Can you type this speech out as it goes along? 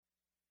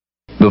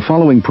The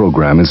following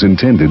program is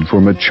intended for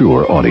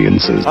mature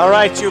audiences. All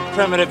right, you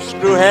primitive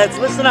screwheads,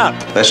 listen up.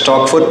 Let's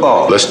talk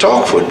football. Let's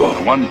talk football.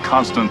 One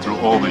constant through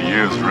all the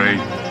years, Ray,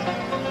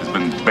 has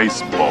been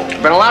baseball.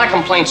 Been a lot of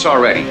complaints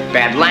already.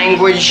 Bad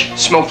language,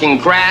 smoking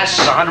grass.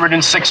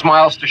 106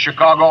 miles to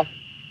Chicago.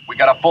 We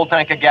got a full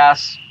tank of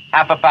gas,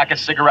 half a pack of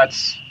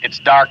cigarettes. It's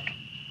dark,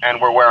 and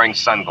we're wearing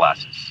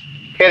sunglasses.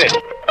 Hit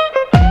it.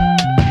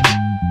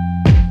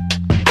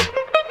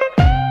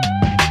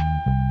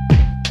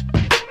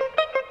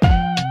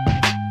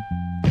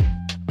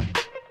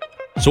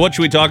 So what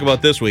should we talk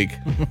about this week?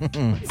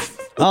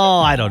 Oh,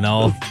 I don't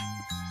know.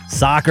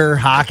 Soccer,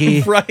 hockey.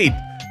 Right.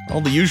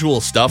 All the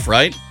usual stuff,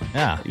 right?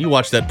 Yeah. You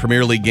watched that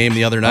Premier League game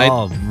the other night.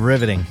 Oh,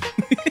 riveting.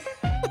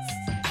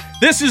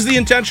 This is The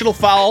Intentional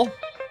Foul.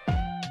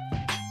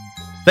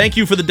 Thank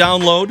you for the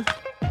download.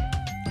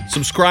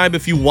 Subscribe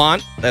if you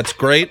want. That's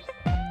great.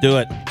 Do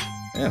it.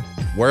 Yeah.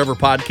 Wherever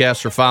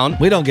podcasts are found.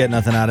 We don't get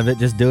nothing out of it.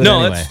 Just do it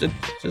anyway.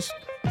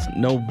 It's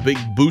no big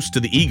boost to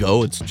the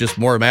ego. It's just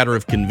more a matter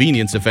of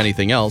convenience, if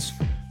anything else.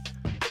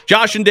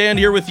 Josh and Dan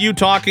here with you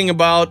talking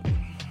about,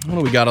 what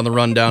do we got on the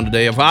rundown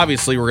today?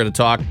 Obviously, we're going to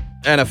talk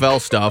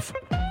NFL stuff.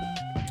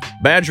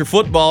 Badger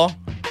football.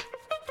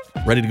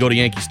 Ready to go to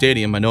Yankee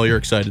Stadium. I know you're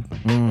excited.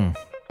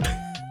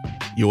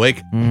 You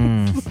awake?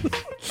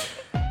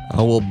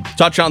 We'll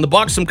touch on the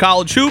Bucs, some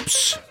college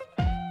hoops,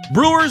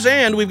 Brewers,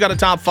 and we've got a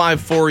top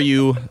 5 for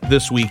you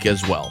this week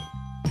as well.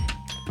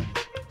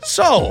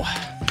 So,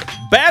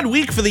 bad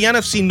week for the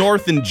NFC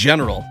North in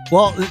general.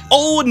 Well,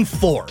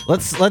 0-4.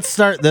 let's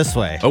start this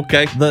way.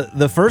 Okay.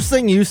 The first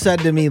thing you said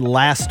to me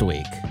last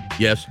week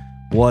Yes.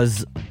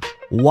 was,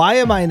 why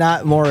am I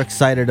not more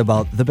excited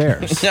about the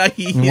Bears? Yeah.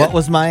 And what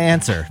was my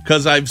answer?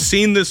 Because I've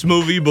seen this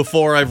movie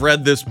before I've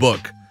read this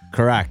book.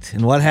 Correct.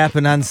 And what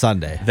happened on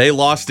Sunday? They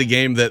lost a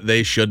game that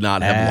they should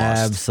not have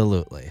lost.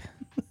 Absolutely.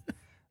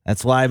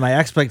 That's why my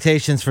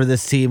expectations for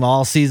this team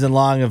all season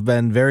long have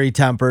been very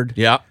tempered.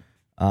 Yeah.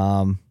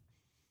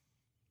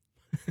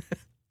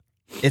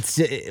 It's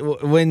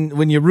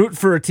when you root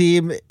for a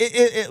team.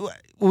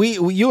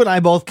 You and I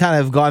both kind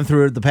of gone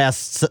through it the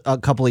past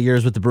couple of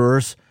years with the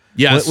Brewers.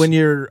 Yes. When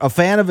you're a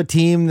fan of a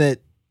team that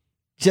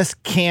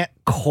just can't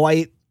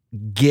quite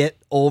get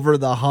over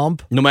the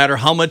hump, No matter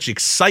how much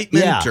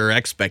excitement or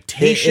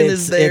expectation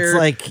is there. It's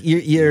like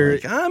you're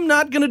like, I'm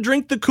not going to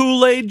drink the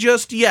Kool-Aid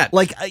just yet.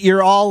 like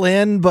you're all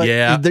in, but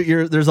Yeah.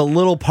 there's a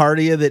little part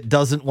of you that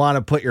doesn't want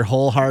to put your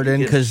whole heart in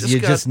because you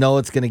just know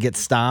it's going to get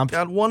stomped.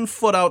 Got one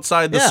foot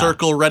outside the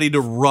circle ready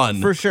to run.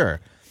 For sure.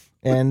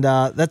 And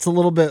that's a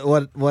little bit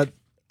what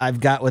I've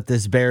got with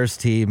this Bears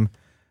team.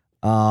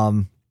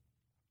 Chase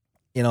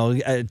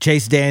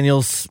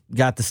Daniels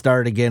got the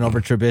start again over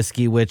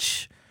Trubisky,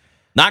 which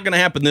Not going to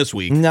happen this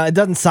week. no, it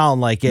doesn't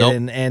sound like it.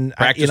 Nope. And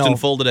Practiced in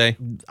full today.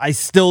 I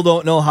still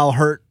don't know how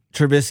hurt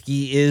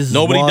Trubisky is.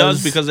 Nobody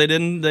does because they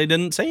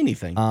didn't say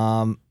anything.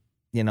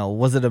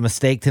 Was it a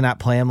mistake to not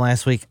play him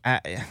last week?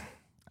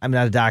 I'm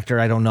not a doctor.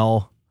 I don't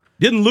know.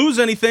 Didn't lose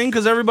anything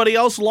because everybody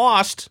else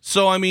lost.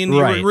 So, I mean,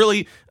 you Right. were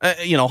really,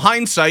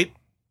 hindsight,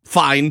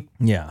 fine.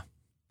 Yeah.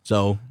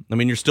 So, I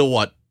mean, you're still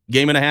what?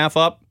 Game and a half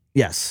up?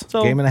 Yes.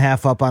 So- Game and a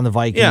half up on the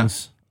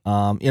Vikings.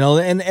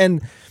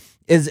 And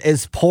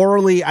as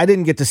poorly, I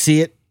didn't get to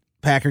see it.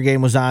 Packer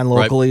game was on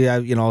locally,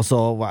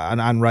 so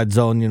on Red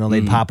Zone,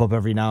 they'd pop up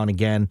every now and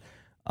again.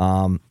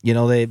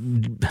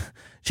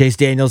 Chase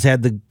Daniels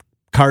had the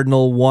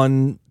Cardinal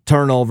 1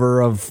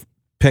 turnover of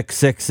pick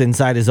 6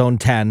 inside his own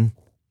 10.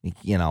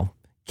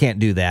 Can't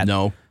do that.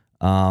 No.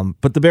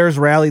 But the Bears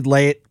rallied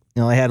late.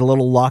 They had a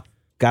little luck,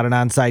 got an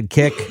onside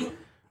kick,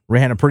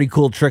 ran a pretty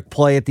cool trick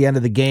play at the end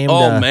of the game.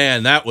 Oh,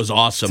 man, that was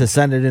awesome. To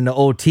send it into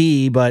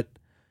OT, but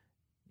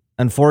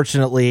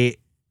unfortunately,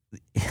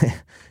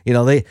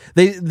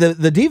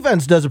 the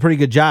defense does a pretty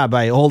good job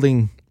by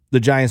holding the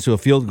Giants to a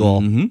field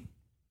goal. Mm-hmm.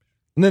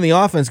 And then the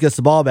offense gets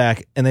the ball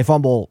back and they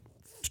fumble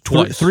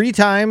Twice. three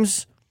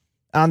times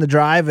on the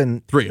drive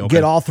and 3, okay.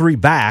 get all 3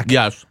 back.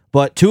 Yes.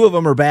 But 2 of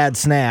them are bad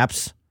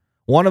snaps.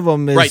 One of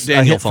them is a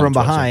Daniel hit from fumbled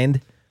twice,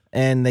 behind,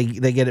 and they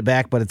get it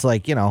back. But it's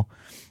like,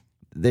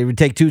 they would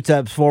take 2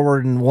 steps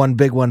forward and 1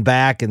 big one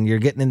back, and you're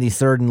getting in these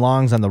 3rd and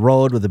longs on the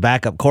road with a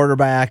backup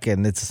quarterback,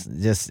 and it's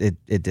just it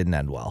didn't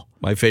end well.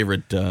 My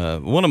favorite,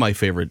 one of my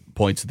favorite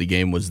points of the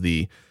game was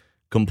the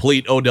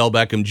complete Odell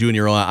Beckham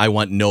Jr. I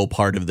want no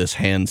part of this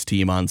hands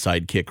team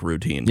onside kick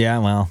routine. Yeah,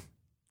 well,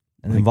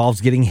 it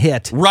involves getting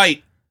hit.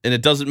 Right. And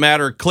it doesn't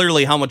matter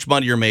clearly how much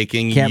money you're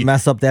making. Can't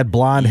mess up that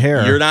blonde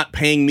hair. You're not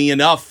paying me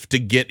enough to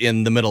get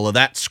in the middle of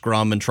that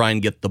scrum and try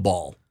and get the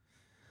ball.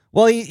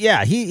 Well,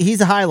 he's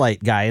a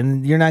highlight guy,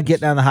 and you're not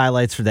getting on the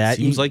highlights for that.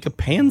 Seems like a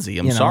pansy.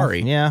 I'm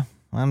sorry. Yeah,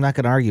 I'm not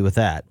going to argue with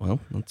that. Well,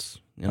 that's,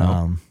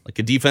 like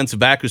a defensive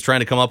back who's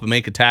trying to come up and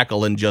make a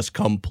tackle and just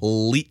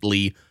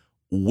completely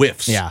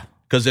whiffs. Yeah.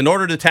 Because in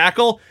order to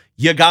tackle,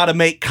 you got to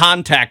make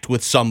contact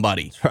with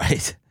somebody.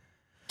 Right.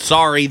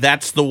 Sorry,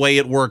 that's the way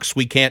it works.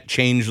 We can't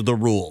change the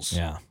rules.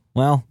 Yeah.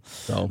 Well,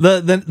 so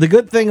the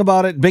good thing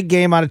about it, big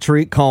game out of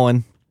Tariq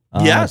Cohen.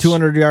 Yes.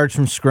 200 yards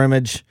from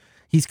scrimmage.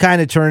 He's kind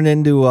of turned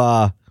into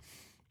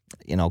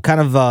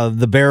kind of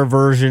the Bear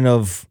version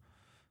of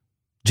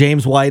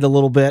James White a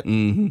little bit.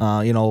 Mm-hmm.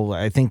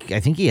 I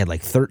think he had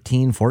like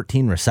 13,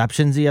 14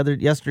 receptions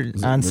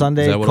yesterday on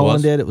Sunday. Is that what Cohen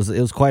it was? did.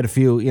 It was quite a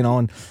few,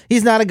 and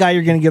he's not a guy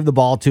you're going to give the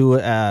ball to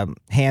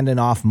handing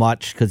off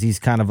much because he's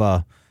kind of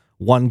a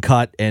one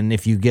cut, and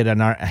if you get a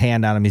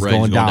hand on him, he's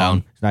going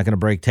down. He's not going to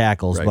break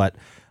tackles, right. But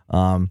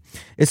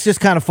it's just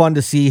kind of fun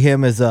to see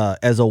him as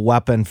a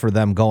weapon for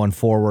them going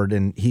forward,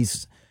 and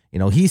he's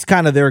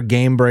kind of their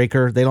game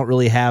breaker. They don't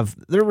really have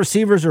their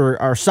receivers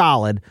are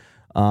solid.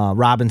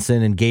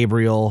 Robinson and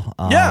Gabriel,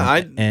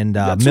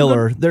 and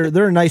Miller.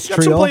 They're a nice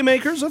trio. Some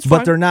playmakers, that's but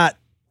fine. they're not.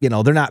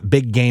 They're not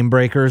big game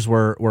breakers.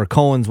 Where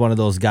Cohen's one of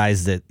those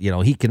guys that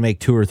he can make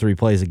 2 or 3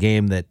 plays a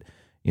game that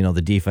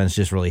the defense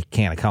just really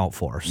can't account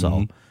for.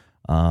 So,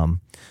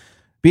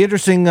 be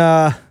interesting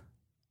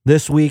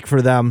this week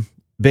for them.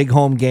 Big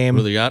home game.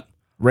 What do they got?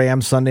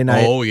 Rams Sunday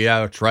night. Oh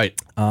yeah, that's right.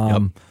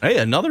 Yep. Hey,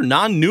 another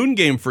non-noon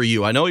game for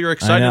you. I know you're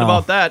excited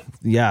about that.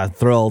 Yeah,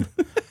 thrilled.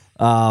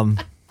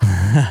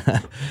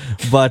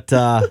 But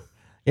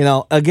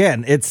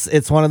again,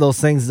 it's one of those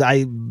things.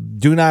 I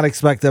do not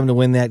expect them to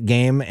win that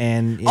game,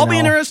 and I'll be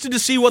interested to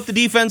see what the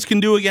defense can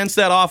do against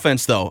that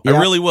offense, though. Yep. I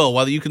really will.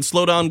 Whether you can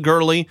slow down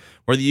Gurley,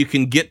 whether you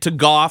can get to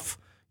Goff,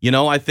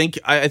 I think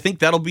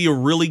that'll be a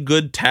really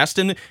good test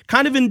and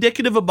kind of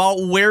indicative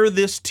about where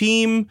this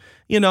team,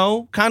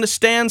 kind of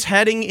stands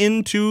heading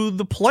into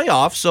the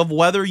playoffs of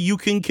whether you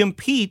can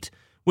compete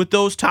with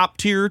those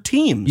top-tier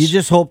teams. You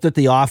just hope that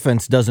the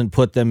offense doesn't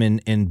put them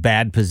in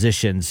bad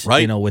positions,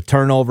 right? With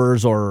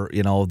turnovers or,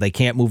 they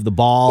can't move the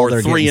ball. Or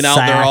they're 3 and out,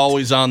 they're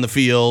always on the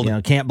field.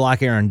 Can't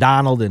block Aaron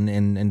Donald and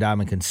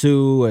Ndamukong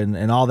Suh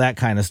and all that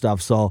kind of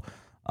stuff. So,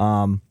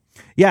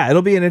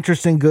 it'll be an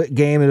interesting good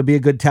game. It'll be a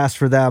good test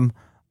for them.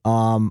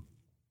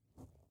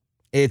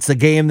 It's a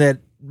game that,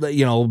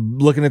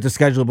 looking at the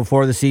schedule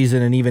before the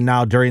season and even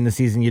now during the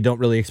season, you don't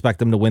really expect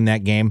them to win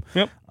that game.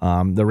 Yep.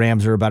 The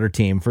Rams are a better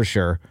team for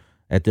sure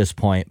at this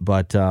point,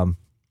 but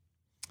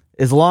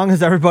as long as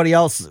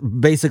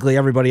basically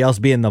everybody else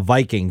being the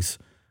Vikings,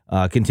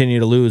 continue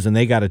to lose, and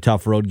they got a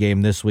tough road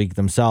game this week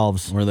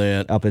themselves. Where are they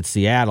at? Up at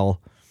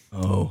Seattle.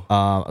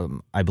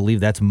 Oh. I believe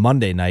that's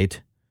Monday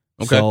night.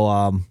 Okay.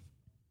 So,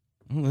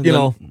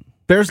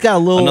 Bears got a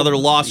little... Another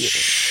loss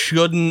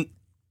shouldn't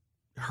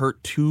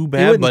hurt too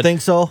bad. You wouldn't but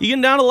think so. You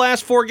get down to the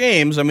last 4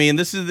 games. I mean,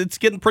 it's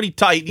getting pretty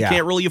tight. You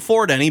can't really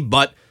afford any,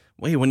 but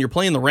wait, when you're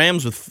playing the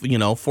Rams with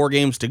 4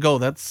 games to go,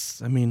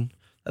 that's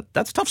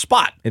a tough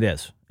spot. It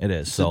is.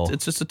 So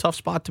it's just a tough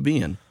spot to be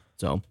in.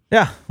 So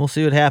yeah, we'll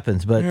see what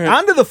happens. But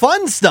on to the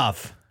fun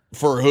stuff.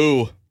 For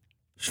who?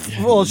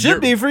 Well, it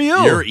should be for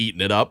you. You're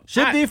eating it up.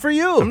 Should be for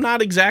you. I'm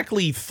not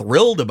exactly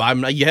thrilled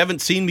about. You haven't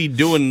seen me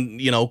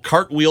doing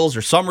cartwheels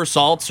or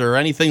somersaults or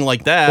anything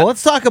like that. Well,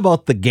 let's talk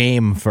about the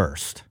game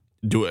first.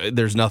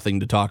 There's nothing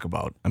to talk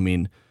about. I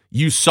mean,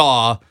 you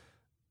saw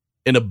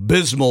an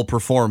abysmal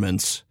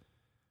performance,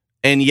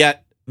 and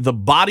yet the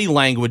body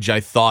language,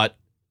 I thought,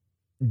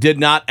 did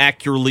not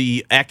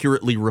accurately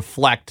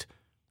reflect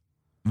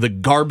the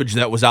garbage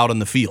that was out on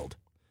the field.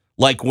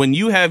 Like when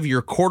you have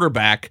your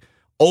quarterback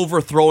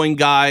overthrowing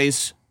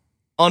guys,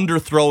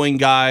 underthrowing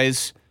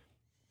guys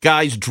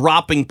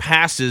dropping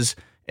passes,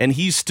 and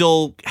he's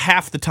still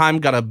half the time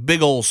got a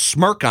big old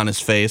smirk on his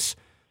face.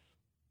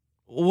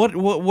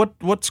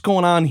 What's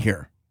going on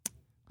here?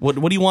 What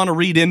do you want to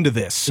read into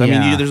this? I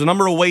mean, there's a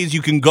number of ways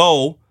you can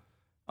go,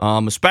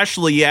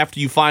 especially after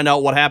you find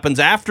out what happens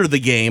after the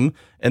game,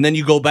 and then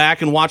you go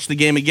back and watch the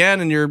game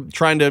again, and you're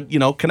trying to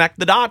connect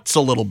the dots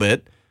a little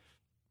bit.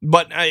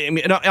 But I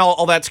mean,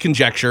 all that's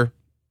conjecture.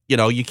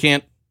 You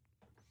can't.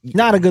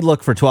 Not a good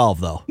look for 12,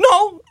 though.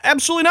 No,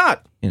 absolutely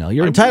not.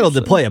 You're entitled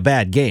to play a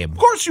bad game. Of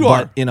course you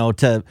are. But,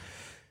 to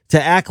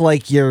act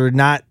like you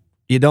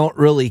don't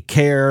really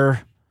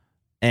care.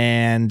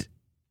 And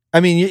I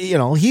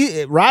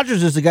mean,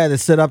 Rodgers is the guy that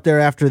stood up there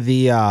after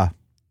the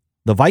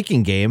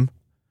Viking game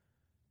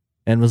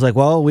and was like,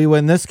 well, we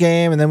win this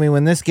game, and then we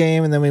win this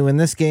game, and then we win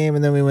this game,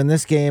 and then we win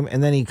this game.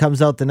 And then he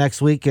comes out the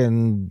next week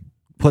and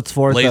puts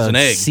forth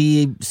a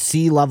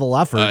C-level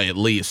effort. At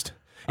least.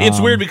 It's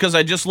weird because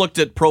I just looked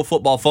at Pro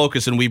Football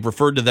Focus, and we've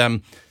referred to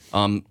them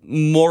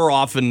more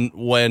often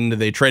when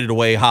they traded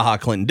away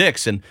Clinton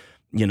Dix. And,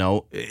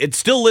 it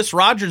still lists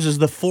Rodgers as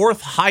the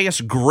 4th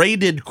highest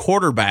graded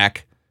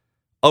quarterback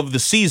of the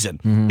season.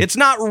 Mm-hmm. It's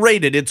not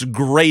rated, it's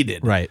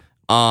graded. Right.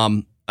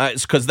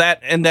 It's because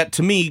that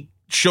to me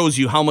shows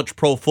you how much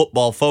Pro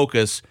Football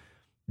Focus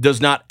does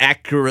not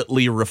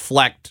accurately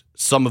reflect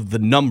some of the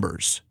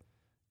numbers.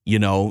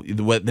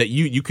 That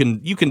you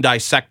can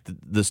dissect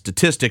the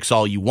statistics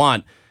all you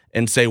want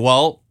and say,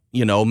 well,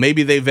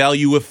 maybe they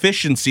value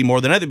efficiency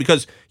more than anything,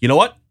 because you know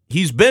what?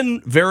 He's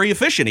been very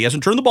efficient. He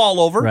hasn't turned the ball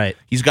over. Right.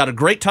 He's got a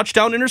great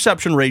touchdown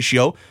interception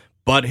ratio,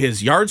 but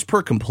his yards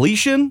per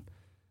completion,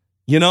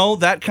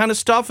 that kind of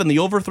stuff, and the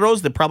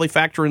overthrows that probably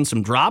factor in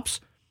some drops,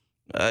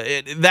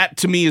 that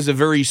to me is a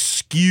very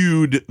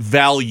skewed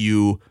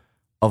value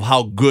of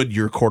how good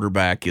your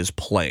quarterback is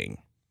playing.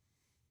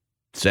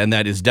 And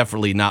that is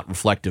definitely not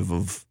reflective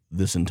of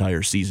this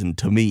entire season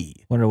to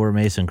me. Wonder where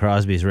Mason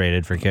Crosby's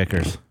rated for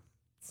kickers.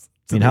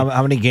 I mean,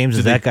 how many games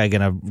is that guy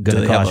gonna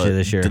cost you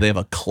this year? Do they have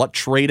a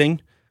clutch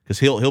rating? Because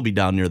he'll be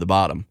down near the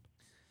bottom.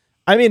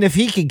 I mean, if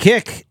he could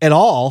kick at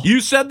all,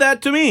 You said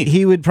that to me.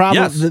 he would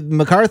probably. Yes.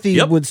 McCarthy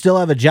Yep. would still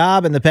have a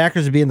job, and the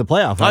Packers would be in the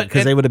playoff hunt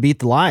because they would have beat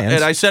the Lions.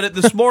 And I said it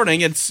this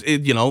morning. It's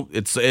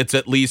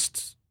at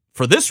least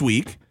for this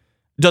week.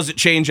 Does it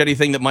change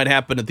anything that might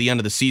happen at the end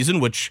of the season?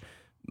 Which,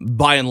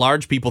 by and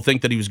large, people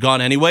think that he was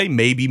gone anyway.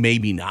 Maybe,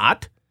 maybe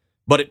not.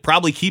 But it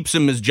probably keeps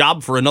him his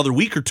job for another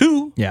week or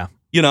two. Yeah,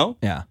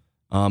 Yeah.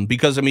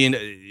 Because I mean,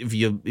 if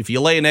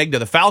you lay an egg to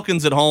the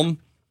Falcons at home,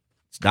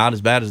 it's not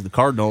as bad as the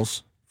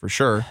Cardinals for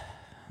sure.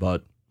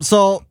 But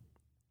so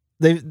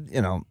they,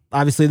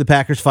 obviously the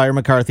Packers fire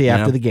McCarthy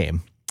after the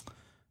game.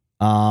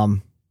 I've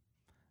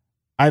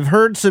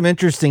heard some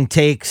interesting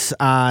takes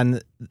on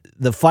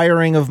the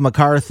firing of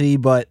McCarthy,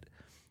 but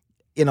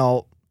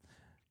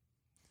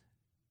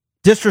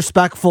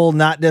disrespectful,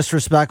 not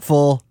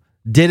disrespectful,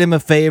 did him a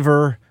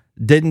favor,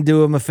 didn't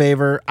do him a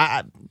favor.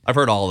 I've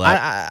heard all of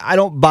that. I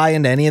don't buy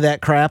into any of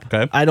that crap.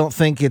 Okay. I don't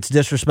think it's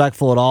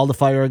disrespectful at all to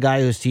fire a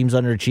guy whose team's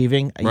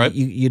underachieving. Right.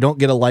 You don't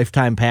get a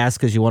lifetime pass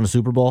because you won a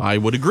Super Bowl. I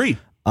would agree.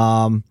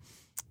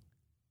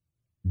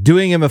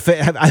 Doing him a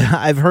favor.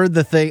 I've heard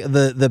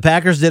the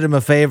Packers did him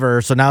a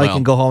favor, so now he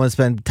can go home and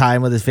spend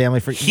time with his family.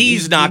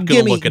 He's not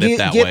going to look at it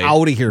that way. Get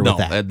out of here with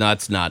that. No,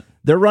 that's not.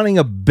 They're running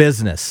a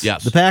business.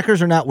 Yes. The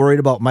Packers are not worried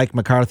about Mike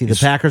McCarthy. The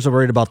Packers are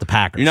worried about the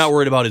Packers. You're not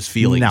worried about his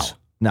feelings.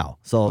 No.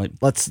 So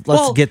let's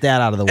Well, get that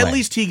out of the way. At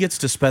least he gets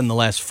to spend the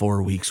last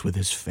 4 weeks with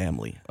his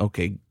family.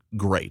 Okay,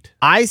 great.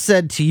 I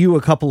said to you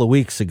a couple of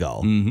weeks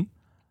ago, Mm-hmm.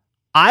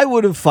 I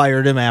would have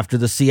fired him after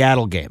the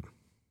Seattle game.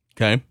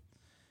 Okay.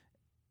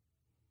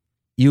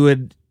 You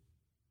would,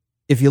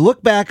 if you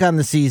look back on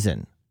the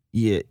season,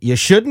 you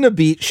shouldn't have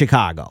beat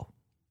Chicago.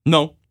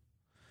 No.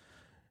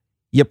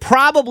 You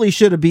probably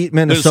should have beat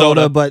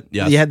Minnesota, but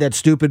yes. you had that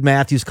stupid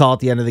Matthews call at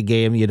the end of the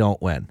game. You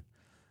don't win.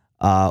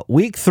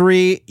 Week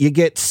 3, you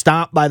get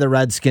stomped by the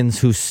Redskins,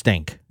 who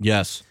stink.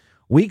 Yes.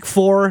 Week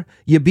 4,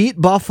 you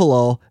beat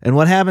Buffalo, and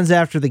what happens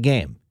after the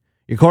game?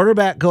 Your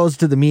quarterback goes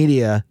to the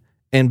media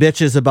and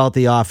bitches about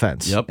the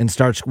offense and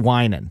starts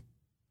whining.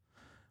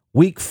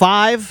 Week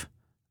 5,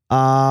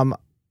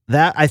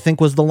 that I think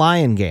was the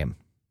Lion game.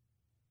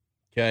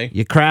 Okay.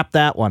 You crap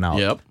that one out.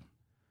 Yep.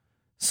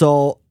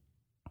 So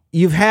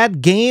you've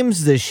had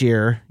games this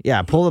year.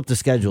 Yeah, pull up the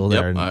schedule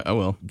there. Yep, I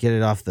will. Get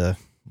it off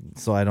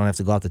so I don't have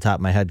to go off the top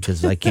of my head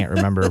because I can't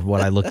remember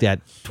what I looked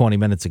at 20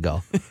 minutes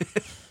ago.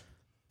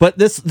 But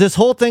this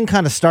whole thing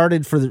kind of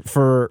started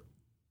for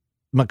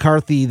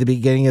McCarthy the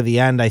beginning of the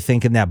end, I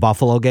think, in that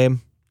Buffalo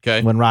game.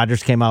 Okay. When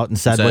Rodgers came out and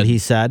said what he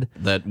said.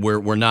 That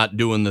we're not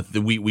doing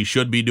we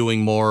should be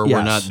doing more. Yes.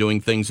 We're not doing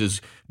things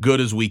as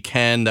good as we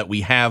can that we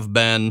have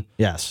been.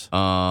 Yes.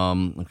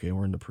 Okay,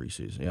 we're in the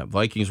preseason. Yeah.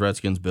 Vikings,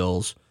 Redskins,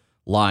 Bills,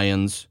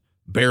 Lions.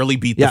 Barely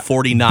beat the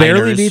 49ers.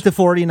 Barely beat the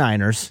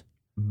 49ers.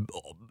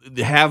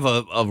 Have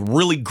a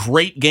really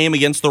great game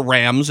against the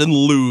Rams and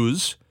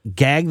lose.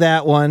 Gag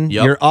that one.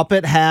 Yep. You're up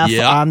at half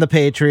on the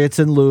Patriots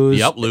and lose.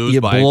 Yep, lose You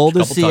by blow a the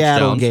couple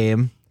Seattle touchdowns.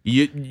 game.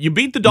 You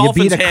beat the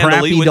Dolphins You beat a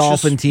handily, crappy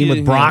Dolphin team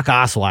with Brock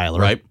Osweiler.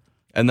 Right.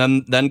 And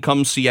then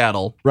comes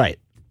Seattle. Right.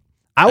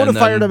 I would have And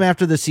fired then- him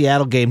after the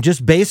Seattle game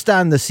just based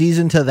on the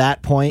season to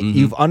that point. Mm-hmm.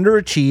 You've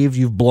underachieved.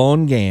 You've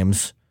blown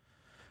games.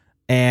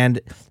 And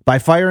by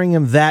firing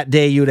him that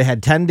day, you would have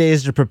had 10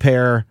 days to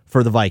prepare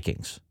for the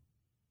Vikings.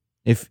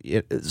 I'm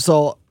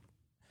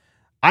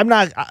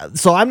not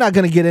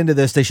going to get into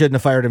this. They shouldn't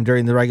have fired him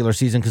during the regular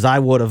season because I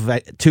would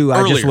have too.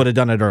 I just would have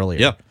done it earlier.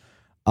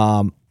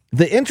 Yeah.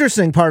 The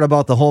interesting part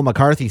about the whole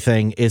McCarthy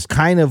thing is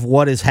kind of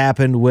what has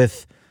happened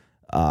with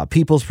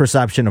people's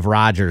perception of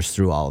Rodgers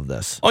through all of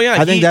this. Oh,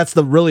 yeah, I think that's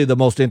really the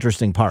most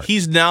interesting part.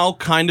 He's now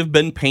kind of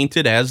been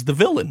painted as the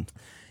villain.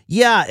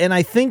 Yeah, and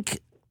I think,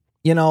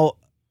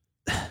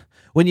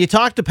 when you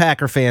talk to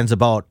Packer fans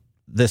about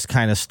this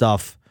kind of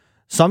stuff,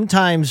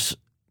 sometimes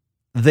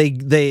they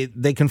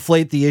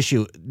conflate the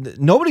issue.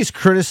 Nobody's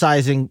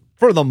criticizing,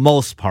 for the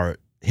most part,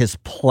 his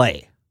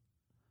play.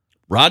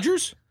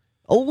 Rodgers?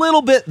 A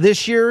little bit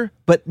this year,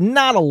 but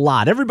not a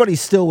lot. Everybody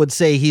still would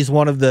say he's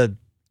one of the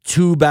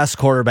 2 best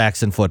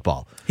quarterbacks in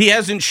football. He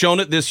hasn't shown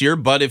it this year,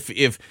 but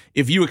if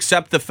you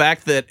accept the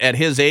fact that at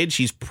his age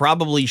he's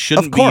probably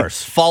shouldn't be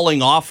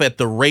falling off at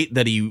the rate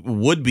that he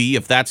would be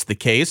if that's the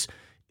case,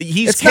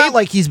 it's not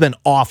like he's been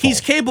awful.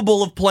 He's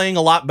capable of playing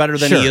a lot better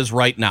than he is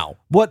right now.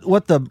 What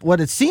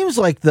it seems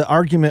like the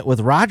argument with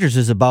Rodgers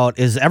is about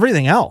is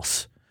everything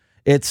else.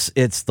 It's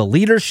the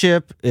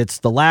leadership, it's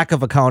the lack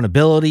of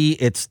accountability,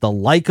 it's the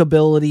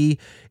likability,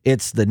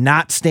 it's the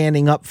not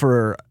standing up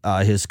for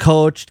his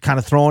coach, kind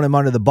of throwing him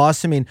under the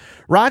bus. I mean,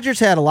 Rodgers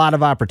had a lot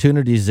of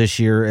opportunities this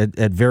year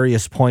at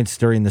various points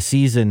during the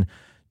season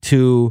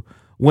to,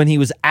 when he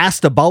was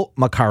asked about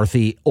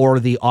McCarthy or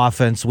the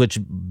offense, which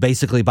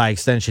basically by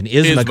extension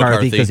is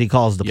McCarthy because he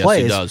calls the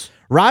plays. He does.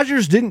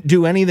 Rodgers didn't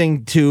do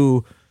anything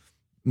to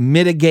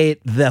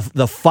mitigate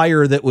the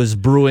fire that was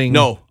brewing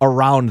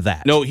around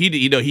that. No, he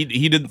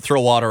didn't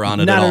throw water on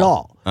it Not at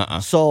all.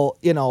 So,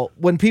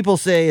 when people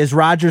say, is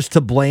Rodgers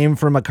to blame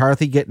for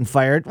McCarthy getting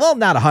fired? Well,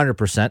 not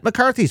 100%.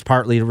 McCarthy's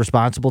partly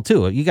responsible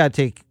too. You got to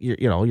take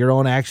your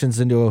own actions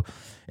into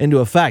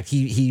effect.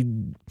 He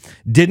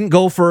didn't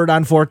go for it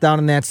on fourth down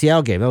in that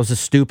Seattle game. That was a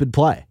stupid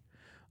play.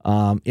 There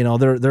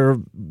are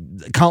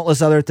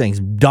countless other things,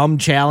 dumb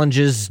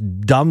challenges,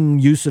 dumb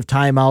use of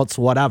timeouts,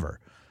 whatever.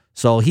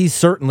 So he's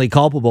certainly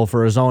culpable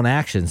for his own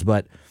actions.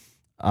 But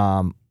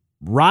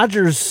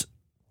Rodgers,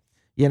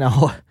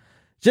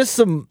 just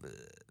some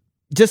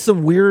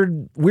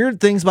weird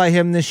things by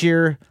him this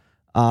year.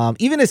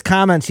 Even his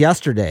comments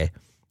yesterday,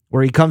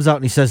 where he comes out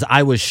and he says,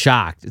 "I was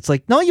shocked." It's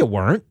like, no, you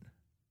weren't.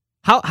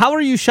 How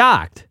are you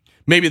shocked?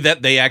 Maybe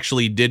that they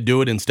actually did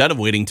do it instead of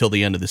waiting till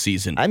the end of the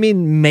season. I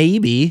mean,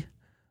 maybe,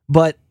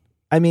 but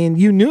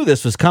you knew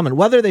this was coming.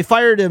 Whether they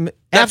fired him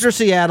after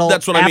Seattle,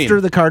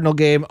 after the Cardinal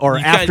game, or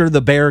after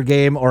the Bear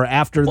game, or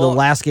after the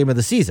last game of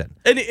the season,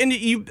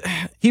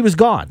 he was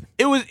gone.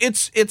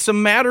 It's a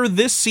matter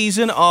this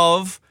season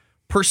of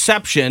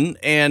perception,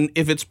 and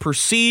if it's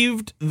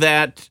perceived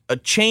that a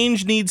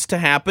change needs to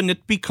happen,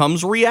 it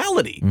becomes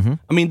reality. Mm-hmm.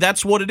 I mean,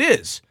 that's what it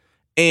is.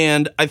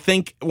 And I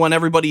think when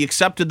everybody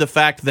accepted the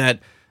fact that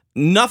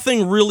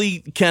nothing really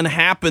can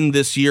happen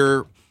this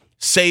year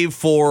save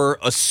for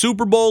a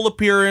Super Bowl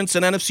appearance,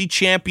 an NFC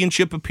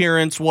Championship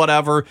appearance,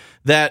 whatever,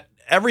 that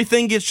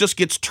everything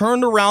gets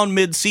turned around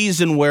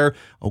mid-season where,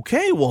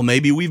 okay, well,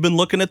 maybe we've been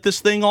looking at this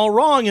thing all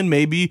wrong, and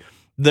maybe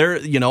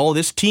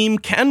this team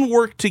can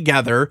work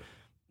together.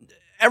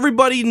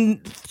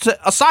 Everybody,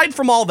 aside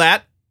from all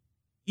that,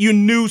 you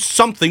knew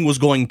something was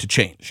going to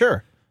change.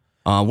 Sure.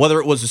 Whether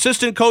it was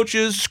assistant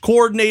coaches,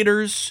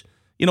 coordinators,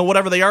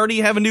 whatever, they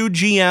already have a new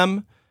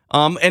GM,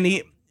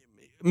 and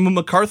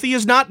McCarthy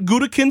is not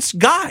Gutekunst's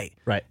guy.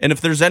 Right. And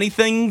if there's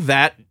anything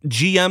that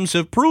GMs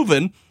have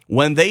proven,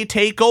 when they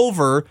take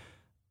over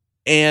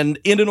and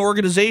in an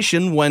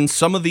organization, when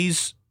some of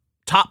these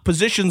top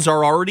positions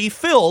are already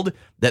filled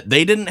that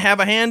they didn't have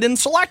a hand in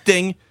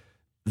selecting,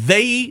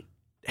 they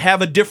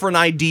have a different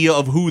idea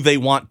of who they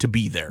want to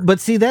be there. But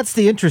see, that's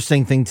the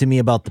interesting thing to me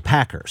about the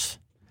Packers.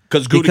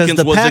 Because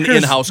Gutekunst was an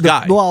in-house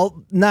guy.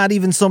 Well, not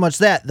even so much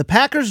that. The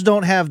Packers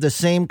don't have the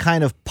same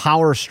kind of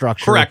power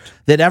structure Correct.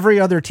 that every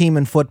other team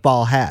in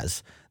football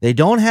has. They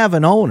don't have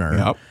an owner,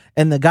 Yep.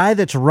 and the guy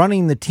that's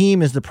running the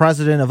team is the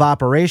president of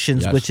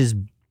operations, Yes. which is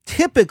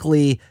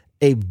typically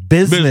a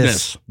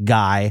business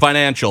guy.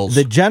 Financials.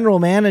 The general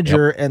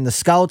manager and the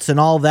scouts and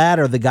all that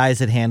are the guys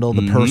that handle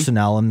the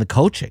personnel and the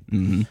coaching.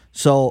 Mm-hmm.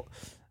 So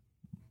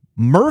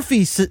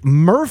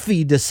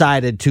Murphy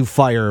decided to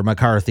fire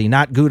McCarthy,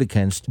 not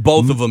Gutekunst.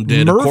 Both of them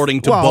did,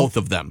 according to both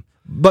of them.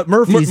 But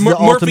Murphy's the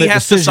Murphy ultimate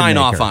has to sign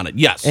decision-maker. off on it,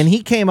 yes. And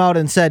he came out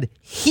and said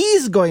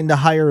he's going to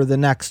hire the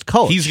next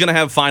coach. He's going to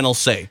have final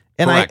say.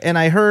 And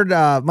I heard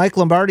Mike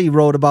Lombardi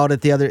wrote about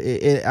it the other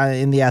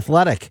in the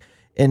Athletic,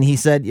 and he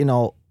said,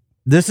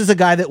 this is a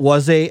guy that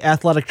was a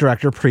athletic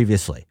director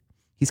previously.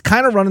 He's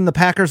kind of running the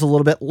Packers a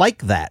little bit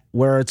like that,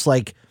 where it's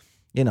like,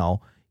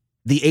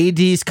 the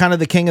AD's kind of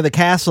the king of the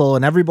castle,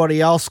 and everybody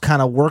else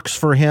kind of works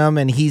for him,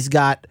 and he's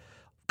got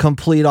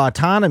complete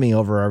autonomy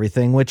over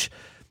everything, which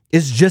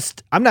is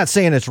just, I'm not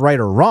saying it's right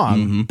or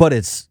wrong, but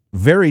it's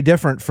very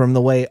different from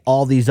the way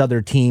all these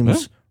other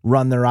teams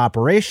run their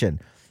operation.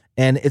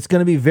 And it's going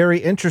to be very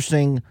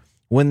interesting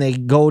when they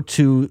go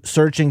to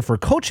searching for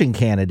coaching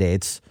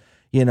candidates,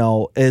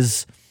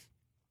 as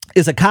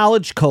a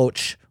college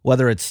coach,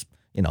 whether it's,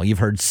 you've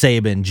heard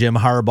Saban, Jim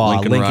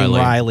Harbaugh, Lincoln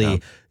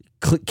Riley,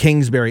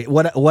 Kingsbury,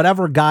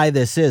 whatever guy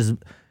this is,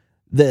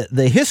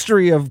 the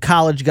history of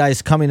college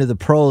guys coming to the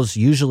pros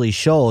usually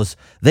shows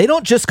they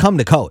don't just come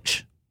to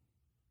coach.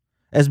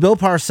 As Bill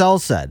Parcells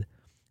said,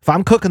 if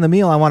I'm cooking the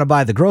meal, I want to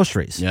buy the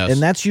groceries. Yes.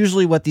 And that's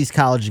usually what these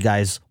college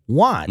guys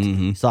want.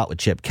 You saw it with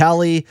Chip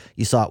Kelly.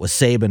 You saw it with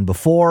Saban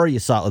before. You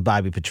saw it with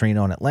Bobby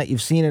Petrino in Atlanta.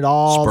 You've seen it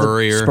all.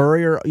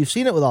 Spurrier. You've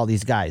seen it with all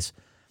these guys.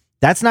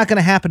 That's not going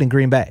to happen in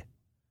Green Bay.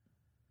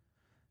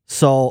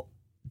 So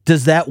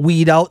does that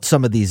weed out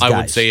some of these guys? I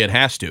would say it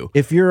has to.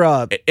 If you're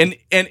and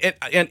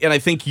I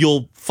think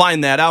you'll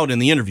find that out in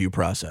the interview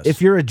process.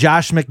 If you're a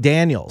Josh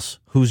McDaniels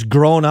who's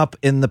grown up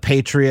in the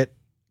Patriot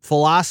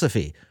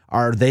philosophy,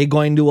 are they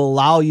going to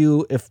allow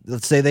you, if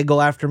let's say they go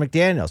after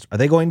McDaniels, are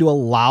they going to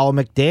allow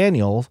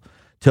McDaniels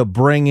to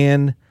bring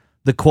in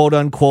the quote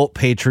unquote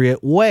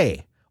Patriot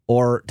way?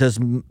 Or does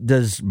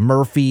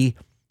Murphy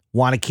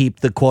want to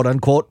keep the quote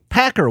unquote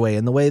Packer way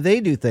in the way they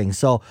do things?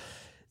 So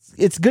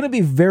it's going to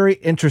be very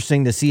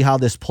interesting to see how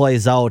this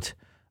plays out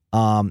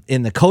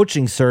in the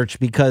coaching search,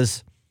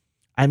 because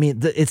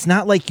it's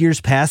not like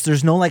years past.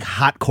 There's no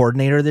hot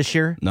coordinator this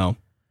year. No.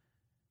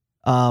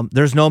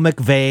 There's no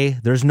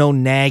McVay. There's no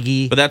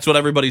Nagy. But that's what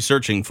everybody's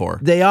searching for.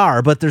 They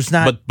are, but there's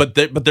not. But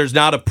there's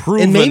not a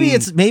proven.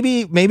 And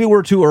maybe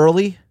we're too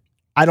early.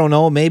 I don't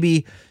know.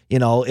 Maybe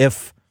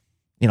if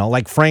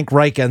like Frank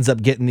Reich ends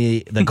up getting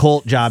the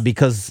Colt job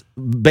because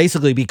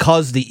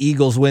the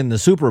Eagles win the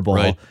Super Bowl.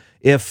 Right.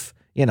 If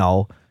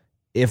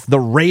if the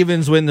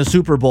Ravens win the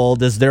Super Bowl,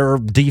 does their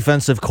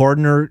defensive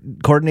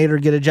coordinator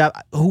get a job?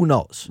 Who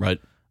knows? Right.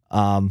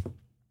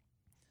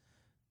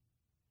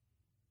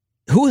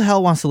 Who the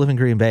hell wants to live in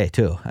Green Bay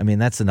too? I mean,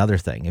 that's another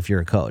thing. If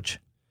you're a coach,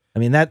 I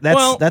mean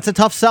that's a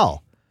tough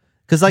sell.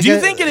 Because do you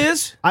think it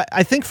is?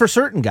 I think for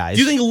certain guys.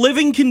 Do you think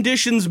living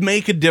conditions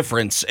make a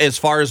difference as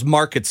far as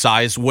market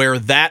size, where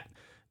that,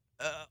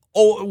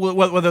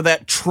 whether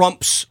that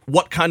trumps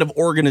what kind of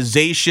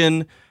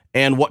organization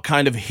and what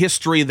kind of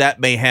history that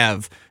may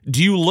have?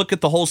 Do you look at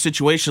the whole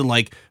situation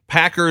like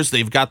Packers?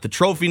 They've got the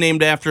trophy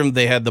named after him.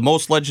 They had the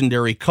most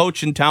legendary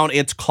coach in town.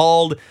 It's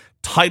called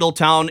Title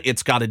Town.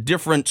 It's got a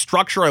different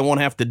structure. I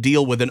won't have to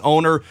deal with an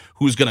owner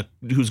who's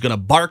gonna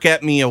bark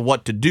at me of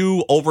what to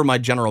do over my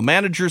general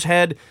manager's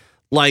head.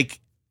 Like,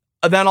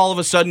 then all of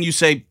a sudden you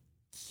say,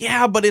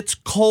 yeah, but it's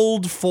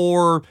cold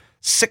for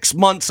 6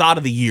 months out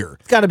of the year.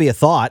 It's got to be a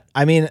thought.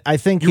 I mean, I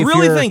think you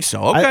really think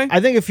so. Okay. I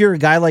think if you're a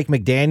guy like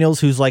McDaniels,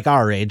 who's like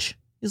our age,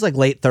 he's like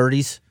late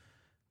 30s.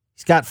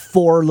 He's got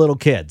 4 little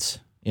kids,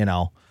 you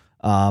know.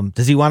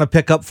 Does he want to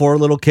pick up 4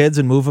 little kids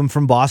and move them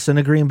from Boston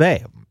to Green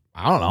Bay?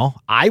 I don't know.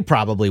 I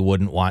probably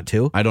wouldn't want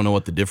to. I don't know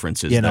what the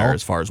difference is there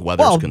as far as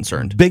weather's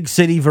concerned. Big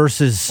city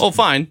versus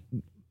fine.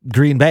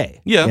 Green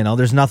Bay. Yeah. You know,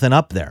 there's nothing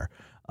up there.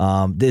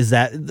 Is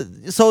that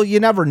so? You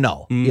never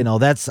know. You know,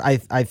 that's I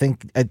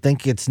think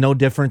it's no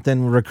different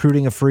than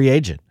recruiting a free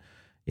agent.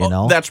 You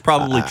know, that's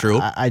probably true.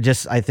 I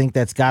think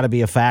that's got to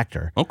be a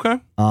factor.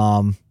 Okay.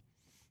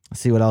 Let's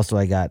see, what else do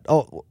I got?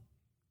 Oh,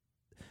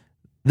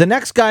 the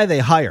next guy they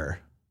hire,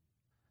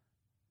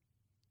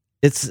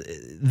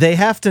 they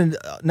have to,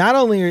 not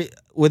only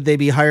would they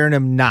be hiring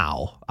him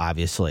now,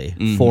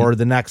 obviously, for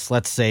the next,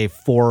 let's say,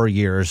 4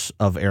 years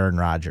of Aaron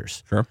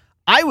Rodgers. Sure.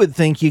 I would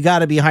think you got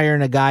to be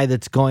hiring a guy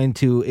that's going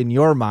to, in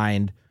your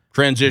mind,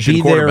 transition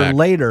be quarterback there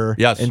later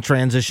Yes. and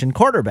transition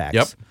quarterbacks.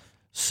 Yep.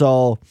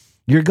 So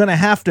you're going to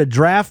have to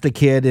draft a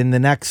kid in the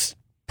next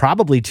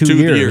probably 2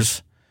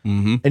 years.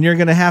 And you're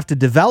going to have to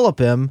develop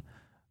him.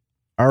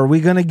 Are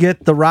we going to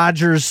get the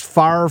Rodgers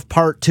Favre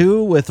Part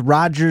 2 with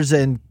Rodgers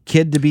and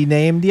kid to be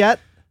named yet?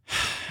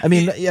 I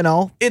mean, you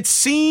know. It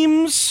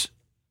seems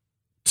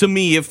to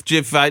me,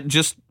 if I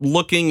just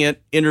looking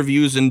at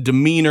interviews and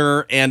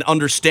demeanor and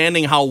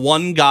understanding how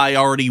one guy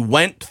already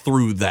went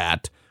through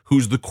that,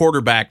 who's the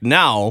quarterback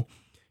now,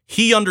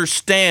 he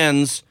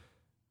understands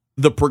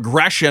the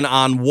progression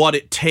on what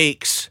it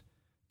takes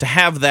to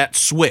have that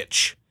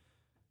switch.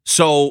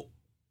 So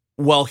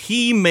while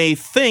he may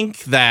think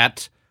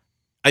that,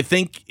 I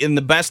think in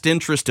the best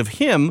interest of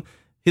him,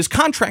 his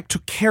contract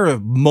took care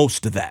of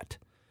most of that,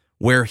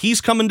 where he's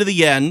coming to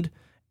the end,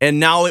 and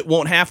now it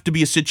won't have to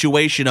be a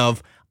situation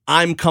of,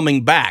 I'm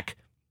coming back.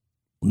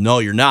 No,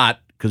 you're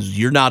not, because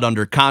you're not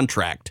under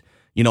contract.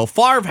 You know,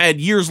 Favre had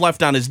years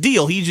left on his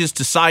deal. He just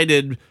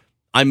decided,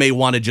 I may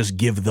want to just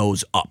give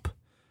those up.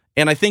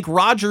 And I think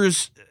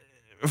Rodgers,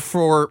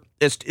 for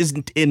as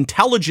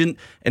intelligent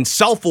and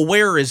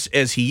self-aware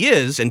as he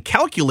is, and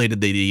calculated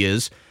that he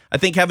is, I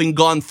think having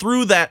gone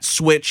through that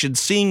switch and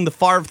seeing the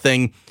Favre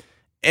thing,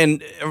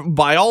 and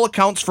by all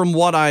accounts from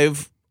what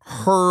I've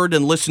heard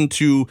and listened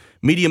to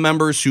media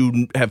members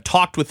who have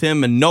talked with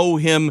him and know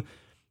him,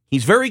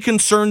 he's very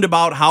concerned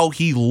about how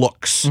he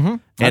looks and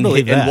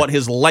what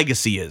his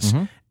legacy is.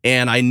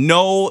 And I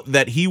know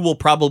that he will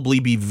probably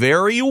be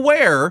very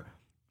aware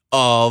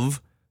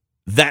of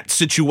that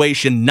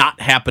situation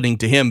not happening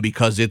to him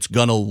because it's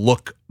going to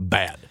look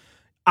bad.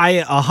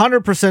 I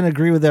 100%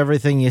 agree with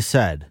everything you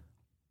said,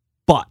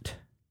 but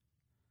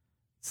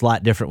it's a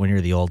lot different when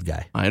you're the old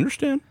guy. I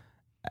understand.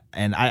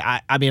 And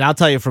I mean, I'll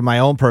tell you from my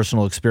own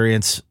personal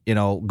experience, you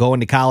know,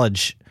 going to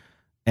college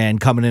and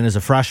coming in as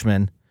a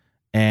freshman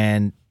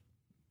and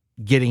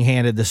getting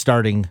handed the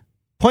starting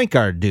point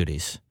guard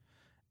duties.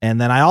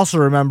 And then I also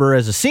remember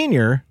as a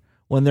senior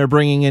when they're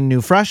bringing in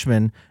new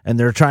freshmen and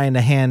they're trying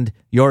to hand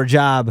your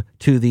job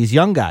to these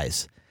young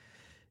guys.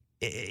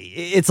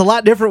 It's a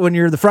lot different when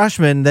you're the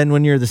freshman than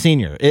when you're the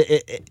senior.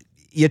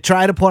 You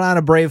try to put on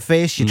a brave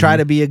face, you try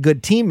to be a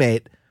good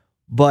teammate,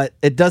 but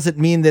it doesn't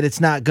mean that it's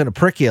not going to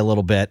prick you a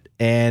little bit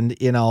and,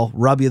 you know,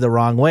 rub you the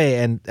wrong way.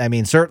 And I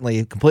mean, certainly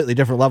a completely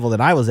different level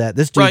than I was at.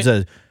 This dude's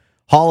a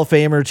Hall of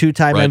Famer,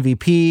 2-time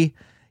MVP.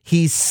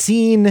 He's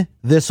seen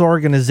this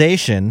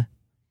organization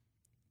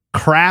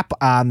crap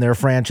on their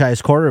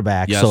franchise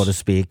quarterback, so to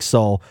speak.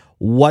 So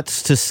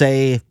what's to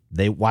say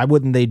why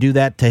wouldn't they do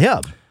that to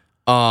him?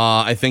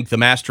 I think the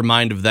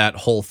mastermind of that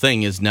whole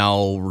thing is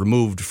now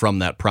removed from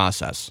that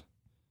process.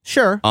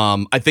 Sure.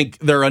 I think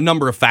there are a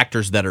number of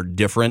factors that are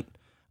different.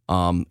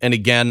 And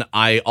again,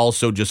 I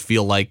also just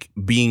feel like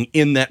being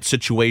in that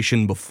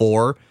situation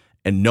before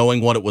and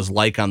knowing what it was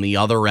like on the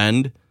other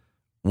end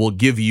will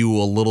give you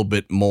a little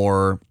bit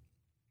more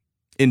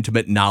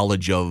intimate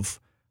knowledge of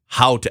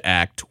how to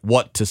act,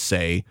 what to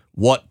say,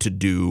 what to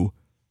do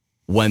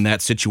when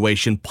that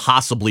situation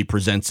possibly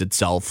presents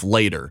itself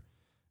later.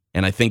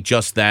 And I think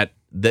just that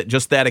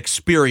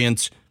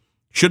experience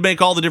should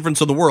make all the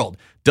difference in the world.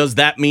 Does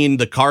that mean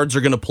the cards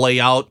are going to play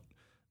out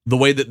the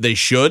way that they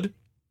should?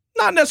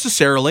 Not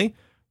necessarily,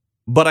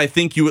 but I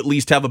think you at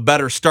least have a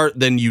better start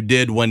than you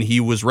did when he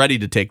was ready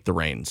to take the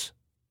reins.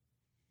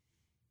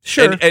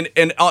 Sure.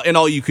 And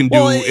all you can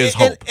do is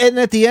hope. And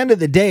at the end of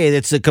the day,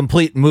 it's a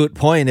complete moot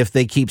point if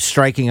they keep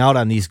striking out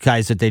on these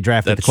guys that they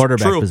drafted at the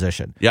quarterback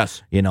position.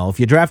 Yes. You know, if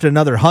you draft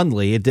another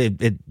Hundley,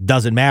 it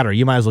doesn't matter.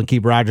 You might as well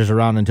keep Rodgers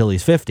around until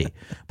he's 50.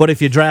 But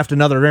if you draft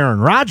another Aaron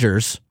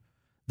Rodgers,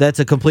 that's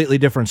a completely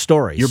different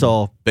story.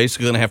 You're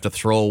basically going to have to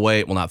throw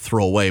away, well, not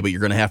throw away, but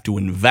you're going to have to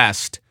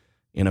invest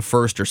in a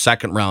first or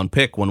second round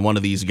pick when one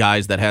of these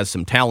guys that has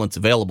some talents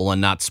available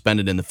and not spend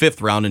it in the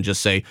 5th round and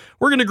just say,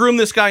 we're going to groom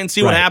this guy and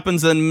see what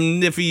happens.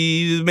 And if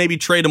he maybe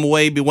trade him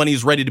away when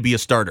he's ready to be a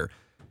starter.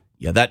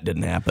 Yeah, that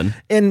didn't happen.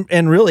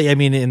 And really, I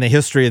mean, in the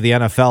history of the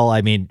NFL,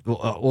 I mean,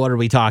 what are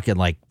we talking?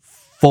 Like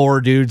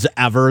 4 dudes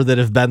ever that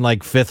have been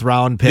like 5th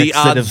round picks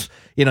that have,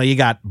 you know, you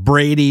got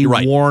Brady,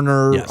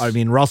 Warner. Yes. I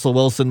mean, Russell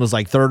Wilson was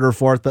like 3rd or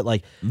 4th, but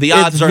like the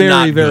odds are very,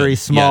 not very good.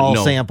 small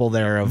sample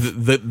there.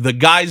 Of the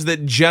guys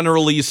that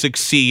generally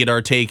succeed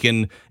are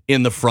taken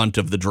in the front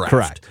of the draft.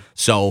 Correct.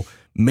 So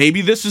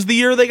maybe this is the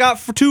year they got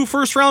 2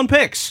 first-round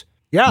picks.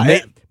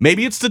 Yeah.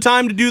 Maybe it's the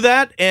time to do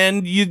that,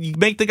 and you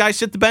make the guy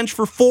sit the bench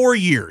for 4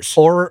 years,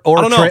 or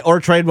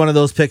trade one of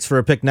those picks for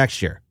a pick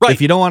next year. Right.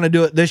 If you don't want to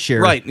do it this year,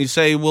 right? And you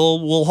say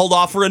we'll hold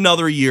off for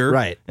another year,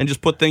 right? And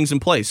just put things in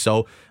place.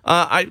 So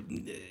but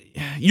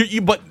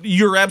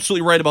you're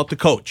absolutely right about the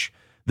coach.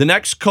 The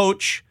next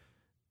coach,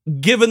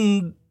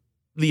 given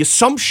the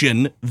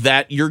assumption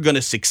that you're going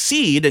to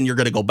succeed and you're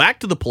going to go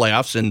back to the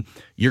playoffs and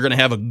you're going to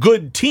have a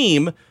good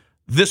team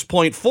this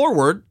point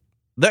forward,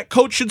 that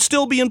coach should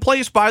still be in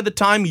place by the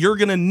time you're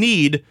going to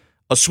need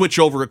a switch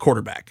over at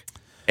quarterback.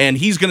 And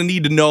he's going to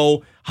need to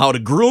know how to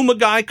groom a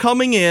guy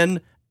coming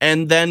in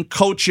and then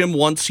coach him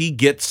once he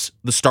gets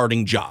the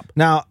starting job.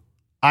 Now,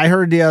 I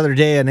heard the other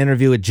day an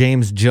interview with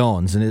James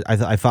Jones, and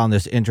I found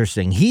this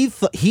interesting.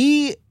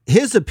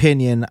 His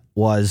opinion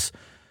was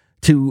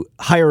to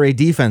hire a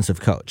defensive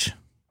coach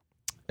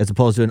as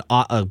opposed to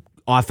an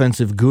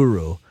offensive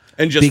guru.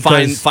 And just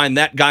find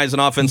that guy as an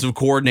offensive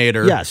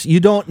coordinator. Yes, you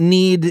don't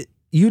need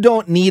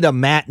a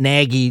Matt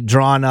Nagy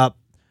drawn up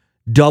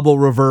double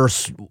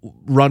reverse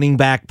running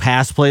back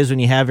pass plays when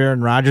you have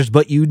Aaron Rodgers,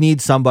 but you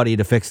need somebody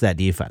to fix that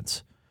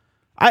defense.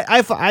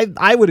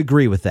 I would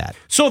agree with that.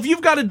 So if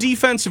you've got a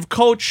defensive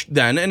coach,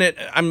 then, and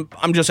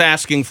I'm just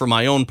asking for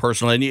my own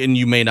personal, and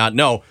you may not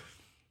know.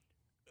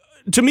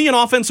 To me, an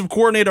offensive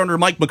coordinator under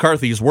Mike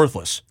McCarthy is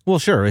worthless. Well,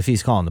 sure, if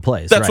he's calling the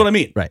plays. That's what I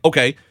mean. Right.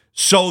 Okay.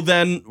 So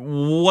then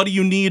what do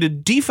you need a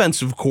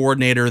defensive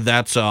coordinator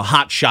that's a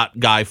hotshot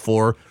guy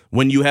for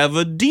when you have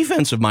a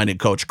defensive-minded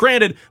coach?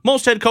 Granted,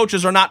 most head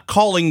coaches are not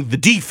calling the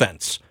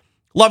defense.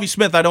 Lovie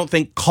Smith, I don't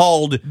think,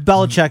 called...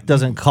 Belichick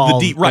doesn't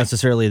call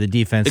necessarily the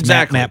defense.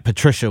 Exactly. Matt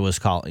Patricia was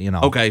calling, you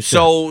know. Okay,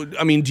 sure. So,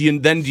 I mean, do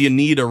you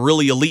need a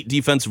really elite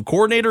defensive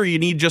coordinator, or you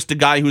need just a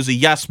guy who's a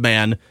yes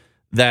man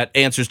that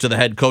answers to the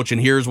head coach, and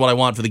here's what I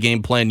want for the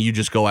game plan, you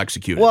just go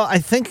execute it? Well, I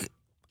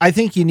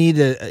think you need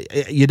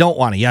you don't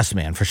want a yes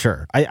man for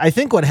sure. I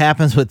think what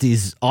happens with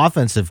these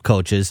offensive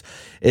coaches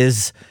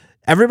is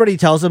everybody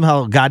tells them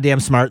how goddamn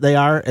smart they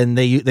are, and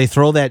they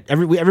throw that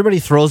everybody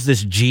throws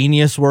this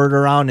genius word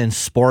around in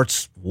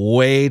sports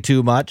way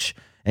too much.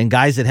 And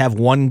guys that have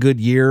one good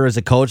year as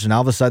a coach, and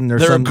all of a sudden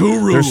there's some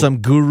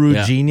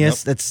guru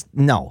genius.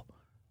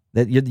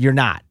 Yep. You're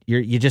not.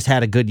 You just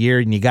had a good year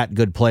and you got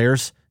good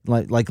players.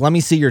 Like let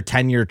me see your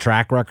 10-year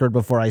track record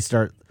before I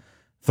start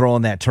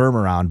throwing that term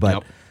around.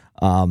 But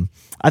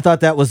I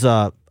thought that was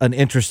an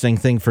interesting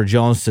thing for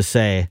Jones to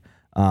say.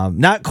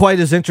 Not quite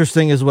as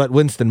interesting as what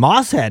Winston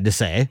Moss had to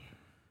say.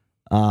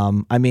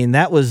 I mean,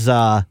 that was,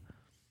 and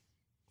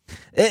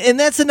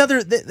that's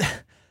another.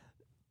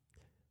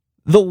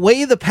 The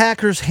way the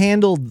Packers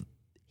handled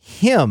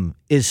him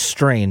is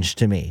strange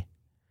to me.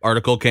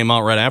 Article came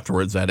out right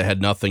afterwards that it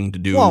had nothing to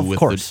do with. Of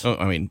course.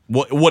 I mean,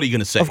 what are you going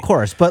to say? Of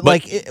course, but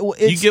like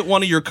you get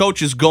one of your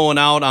coaches going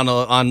out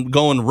on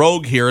going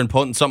rogue here and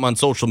putting something on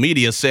social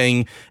media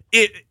saying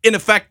it. In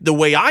effect, the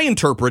way I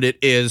interpret it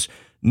is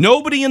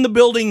nobody in the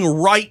building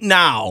right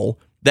now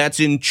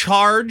that's in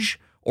charge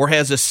or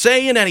has a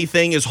say in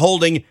anything is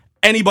holding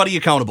anybody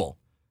accountable,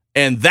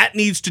 and that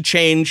needs to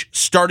change.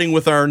 Starting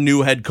with our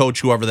new head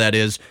coach, whoever that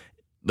is,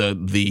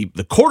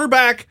 the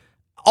quarterback,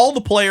 all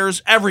the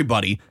players,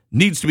 everybody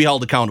needs to be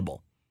held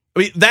accountable. I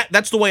mean,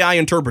 that's the way I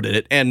interpreted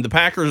it. And the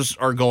Packers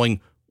are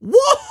going,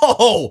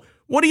 whoa,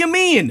 what do you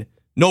mean?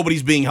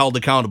 Nobody's being held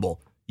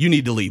accountable. You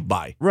need to leave.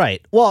 Bye.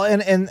 Right. Well,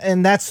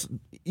 and that's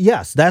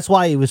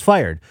why he was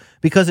fired.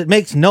 Because it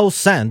makes no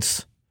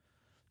sense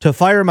to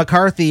fire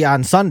McCarthy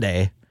on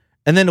Sunday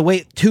and then to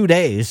wait 2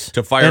 days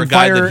to fire a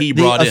guy that he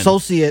brought in.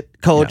 Associate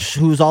coach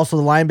who's also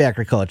the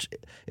linebacker coach.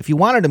 If you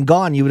wanted him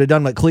gone, you would have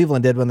done what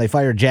Cleveland did when they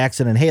fired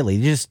Jackson and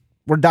Haley.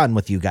 We're done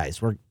with you guys.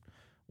 We're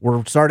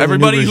starting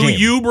everybody a new who regime.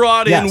 you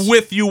brought in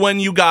with you when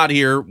you got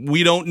here.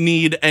 We don't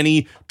need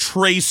any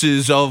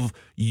traces of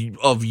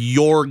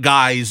your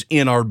guys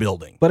in our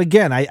building. But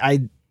again,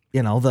 I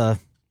the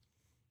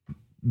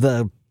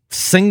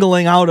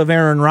singling out of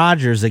Aaron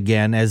Rodgers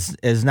again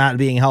as not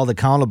being held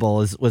accountable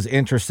was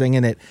interesting,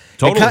 and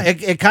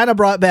it kind of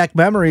brought back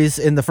memories.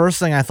 And the first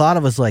thing I thought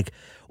of was like,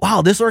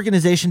 wow, this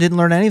organization didn't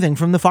learn anything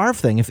from the Favre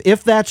thing.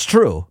 If that's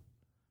true,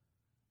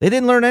 they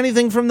didn't learn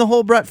anything from the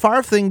whole Brett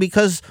Favre thing,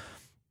 because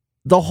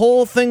the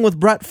whole thing with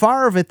Brett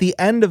Favre at the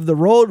end of the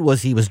road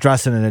was he was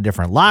dressing in a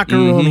different locker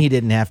room. He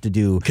didn't have to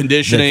do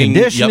conditioning. He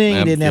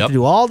didn't have to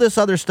do all this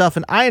other stuff.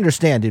 And I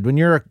understand, dude, when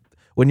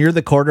you're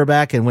the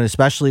quarterback, and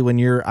especially when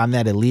you're on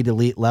that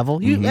elite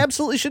level, you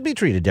absolutely should be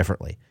treated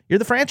differently. You're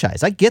the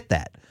franchise. I get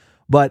that.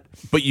 But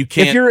you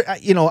can't, if you're, I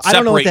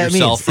don't know what that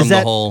means.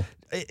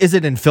 Is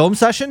it in film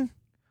session?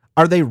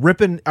 Are they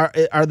ripping?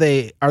 Are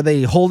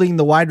they holding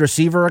the wide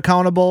receiver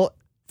accountable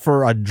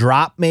for a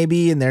drop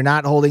maybe, and they're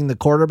not holding the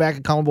quarterback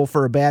accountable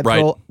for a bad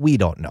throw? We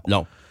don't know.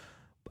 No.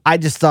 I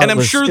just thought, and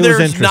I'm sure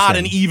there's not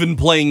an even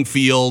playing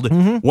field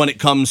when it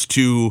comes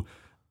to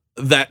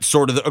that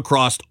sort of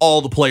across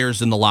all the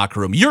players in the locker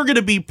room. You're going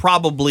to be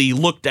probably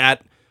looked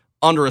at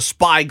under a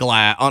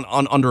spyglass,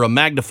 under a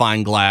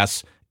magnifying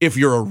glass, if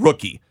you're a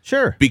rookie.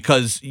 Sure.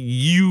 Because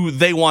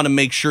they want to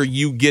make sure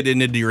you get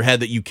it into your head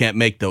that you can't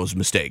make those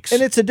mistakes.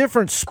 And it's a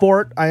different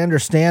sport, I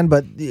understand,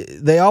 but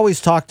they always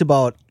talked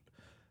about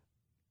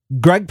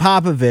Greg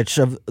Popovich,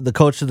 of the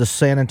coach of the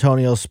San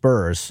Antonio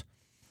Spurs,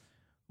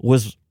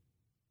 was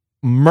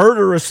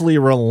murderously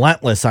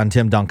relentless on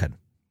Tim Duncan,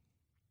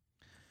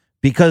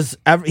 because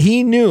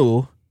he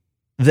knew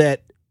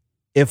that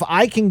if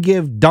I can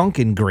give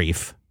Duncan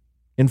grief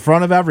in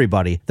front of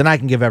everybody, then I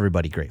can give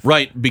everybody grief.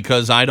 Right,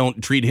 because I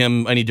don't treat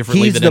him any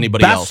differently than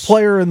anybody else. He's the best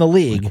player in the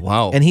league. Like,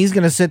 wow. And he's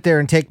going to sit there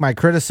and take my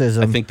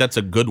criticism. I think that's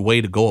a good way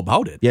to go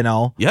about it.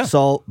 Yeah.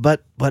 So,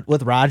 but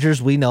with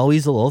Rodgers, we know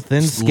he's a little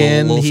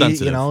thin-skinned. Little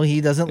sensitive.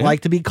 He doesn't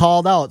like to be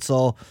called out.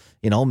 So,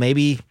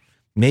 maybe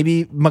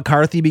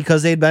McCarthy,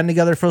 because they'd been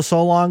together for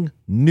so long,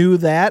 knew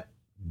that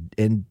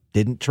and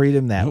didn't treat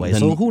him that way.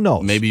 So who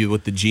knows? Maybe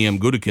with the GM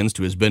Gutekunst,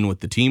 who has been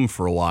with the team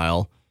for a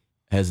while,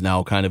 has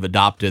now kind of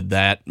adopted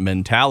that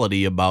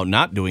mentality about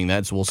not doing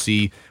that. So we'll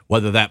see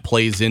whether that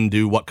plays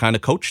into what kind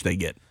of coach they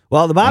get.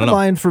 Well, the bottom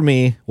line for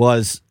me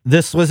was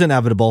this was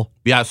inevitable.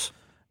 Yes.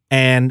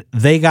 And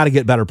they got to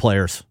get better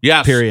players.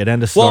 Yes. Period.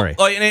 End of story.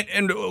 Well,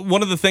 and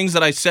one of the things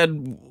that I said,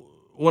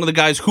 one of the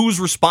guys who's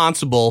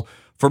responsible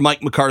for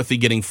Mike McCarthy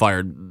getting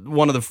fired,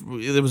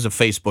 there was a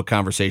Facebook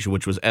conversation,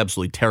 which was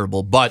absolutely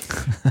terrible, but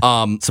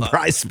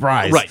surprise.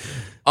 Right.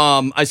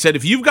 I said,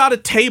 if you've got a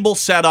table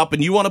set up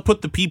and you want to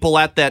put the people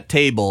at that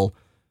table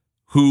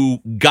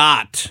who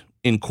got,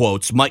 in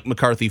quotes, Mike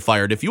McCarthy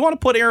fired, if you want to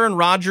put Aaron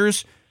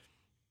Rodgers,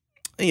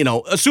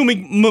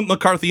 assuming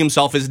McCarthy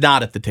himself is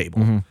not at the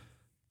table,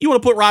 you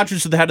want to put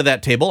Rodgers at the head of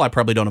that table, I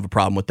probably don't have a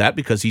problem with that,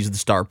 because he's the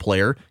star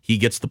player. He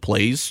gets the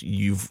plays.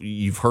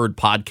 You've heard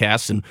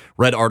podcasts and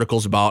read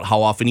articles about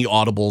how often he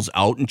audibles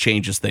out and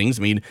changes things.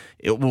 I mean,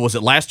 was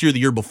it last year, the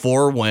year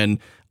before, when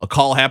a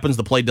call happens,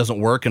 the play doesn't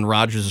work, and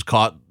Rodgers is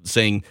caught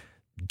saying,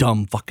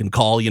 dumb fucking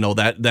call,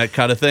 that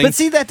kind of thing. But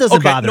see, that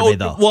doesn't bother me,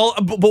 though. Well,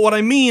 but what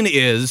I mean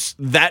is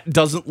that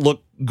doesn't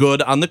look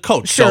good on the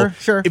coach. Sure.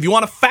 If you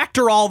want to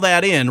factor all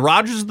that in,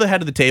 Rodgers is the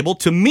head of the table.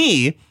 To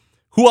me,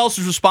 who else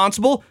is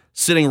responsible?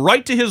 Sitting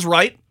right to his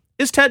right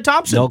is Ted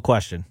Thompson. No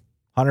question.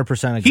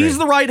 100% agree. He's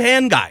the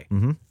right-hand guy.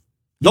 Mm-hmm.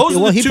 Those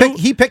are the two.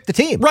 He picked the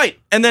team. Right.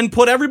 And then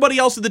put everybody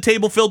else at the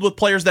table filled with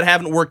players that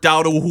haven't worked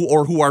out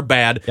or who are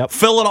bad. Yep.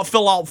 Fill up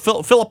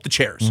the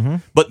chairs. Mm-hmm.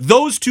 But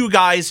those two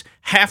guys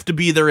have to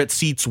be there at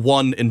seats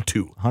 1 and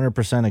 2.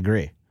 100%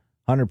 agree.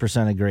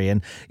 100% agree.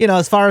 And,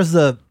 as far as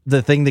the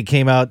thing that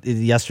came out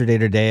yesterday or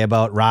today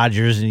about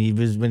Rodgers,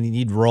 and when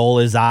he'd roll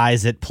his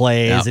eyes at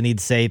plays and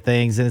he'd say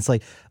things, and it's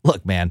like,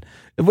 look, man,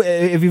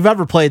 if you've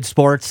ever played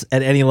sports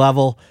at any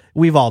level,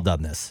 we've all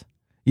done this.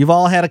 You've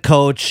all had a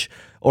coach,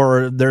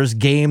 or there's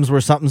games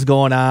where something's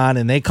going on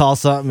and they call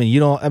something and you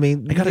don't, I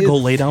got to go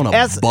lay down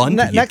a bunt.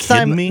 Next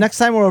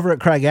time we're over at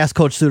Craig, ask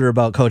Coach Suter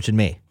about coaching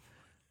me.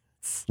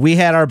 We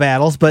had our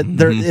battles, but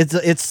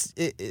it's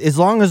as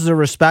long as the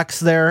respect's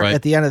there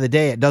at the end of the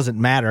day, it doesn't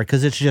matter,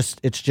 because it's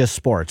just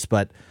sports.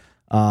 But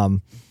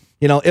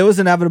it was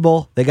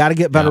inevitable. They got to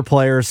get better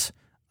players.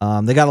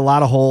 They got a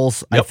lot of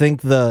holes. Yep. I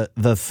think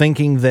the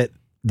thinking that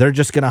they're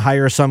just going to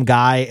hire some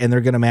guy and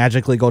they're going to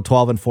magically go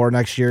 12-4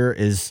 next year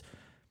is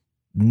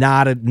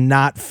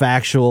not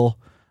factual.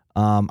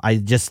 I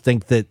just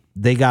think that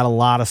they got a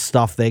lot of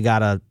stuff they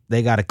gotta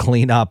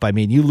clean up.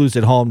 You lose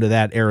at home to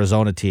that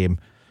Arizona team.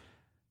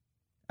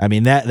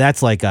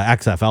 That's like a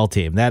XFL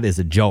team. That is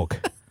a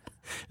joke.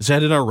 Is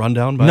that in our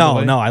rundown, by the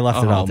way? No, I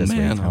left it out this week.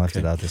 Okay. I left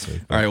it out this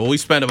week. All right, well, we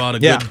spent about a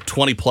good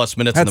 20-plus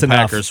minutes in the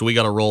Packers, so we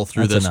got to roll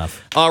through this.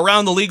 Enough.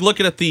 Around the league,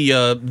 looking at the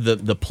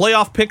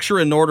playoff picture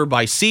in order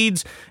by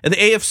seeds. In the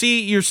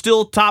AFC, you're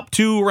still top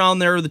 2 around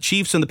there, the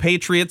Chiefs and the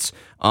Patriots.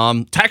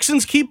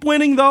 Texans keep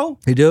winning, though.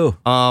 They do.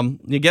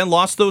 Again,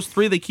 lost those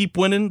 3. They keep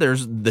winning.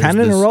 There's 10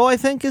 in a row, I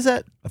think, is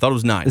that? I thought it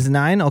was 9. Is it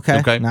 9?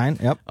 Okay. 9,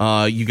 yep.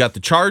 You got the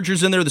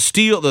Chargers in there, the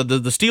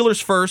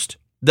Steelers first,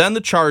 then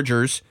the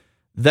Chargers,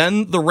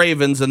 then the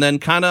Ravens, and then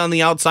kind of on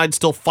the outside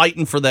still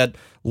fighting for that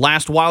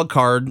last wild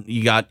card.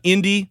 You got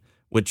Indy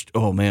which,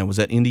 oh man, was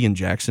that Indy and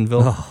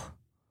Jacksonville? Oh.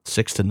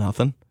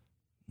 6-0.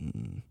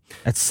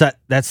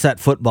 That set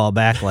football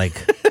back like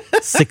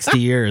 60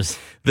 years.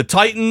 The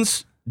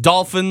Titans,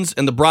 Dolphins,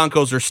 and the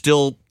Broncos are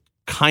still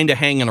kind of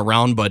hanging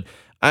around, but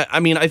I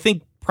mean, I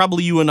think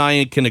probably you and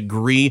I can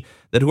agree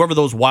that whoever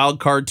those wild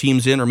card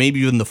teams in, or maybe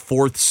even the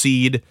 4th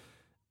seed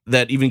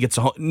that even gets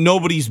a home,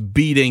 nobody's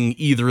beating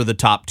either of the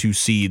top 2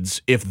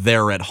 seeds if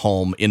they're at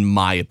home, in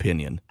my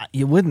opinion.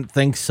 You wouldn't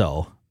think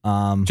so.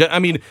 I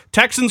mean,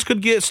 Texans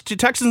and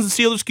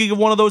Steelers could give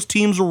one of those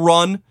teams a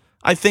run,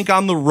 I think,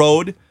 on the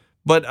road,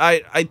 but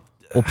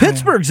well,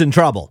 Pittsburgh's in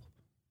trouble.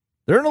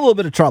 They're in a little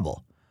bit of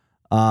trouble.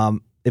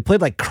 They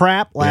played like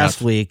crap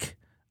last week.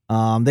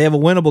 They have a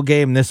winnable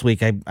game this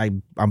week.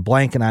 I'm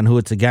blanking on who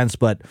it's against,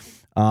 but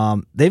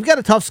they've got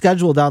a tough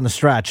schedule down the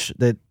stretch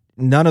that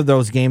none of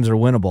those games are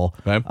winnable.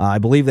 Okay. I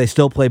believe they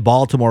still play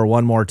Baltimore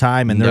one more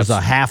time, and there's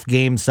a half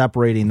game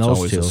separating those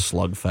two. It's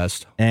always a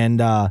slugfest.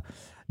 And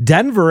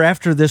Denver,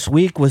 after this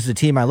week, was the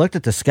team. I looked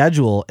at the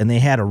schedule, and they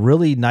had a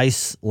really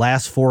nice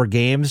last 4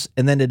 games,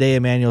 and then today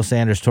Emmanuel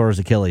Sanders tore his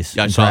Achilles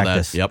in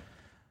practice. That. Yep.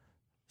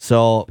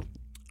 So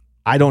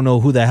I don't know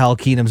who the hell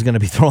Keenum's going to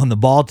be throwing the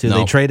ball to. No.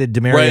 They traded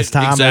Demaryius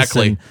Thomas,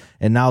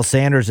 and now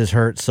Sanders is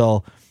hurt,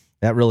 so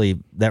that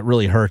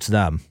really hurts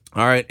them.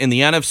 All right, in the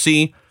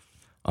NFC,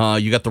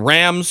 you got the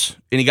Rams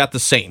and you got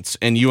the Saints,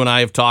 and you and I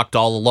have talked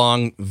all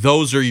along.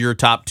 Those are your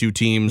top 2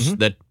 teams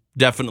that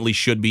definitely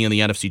should be in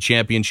the NFC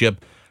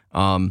Championship.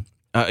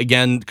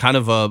 Again, kind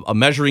of a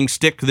measuring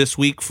stick this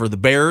week for the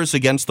Bears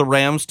against the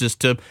Rams,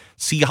 just to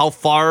see how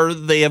far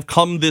they have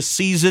come this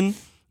season.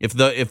 If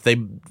they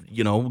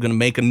going to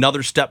make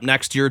another step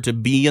next year to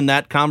be in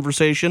that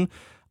conversation,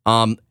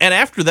 and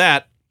after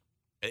that,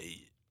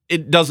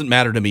 it doesn't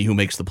matter to me who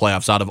makes the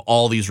playoffs out of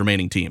all these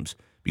remaining teams,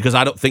 because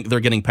I don't think they're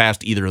getting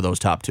past either of those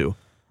top 2.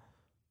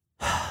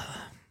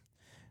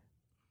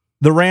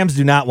 The Rams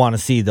do not want to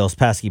see those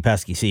pesky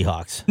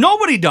Seahawks.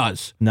 Nobody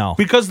does. No.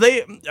 Because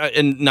they,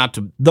 and not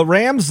to... The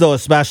Rams, though,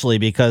 especially,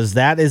 because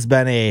that has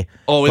been the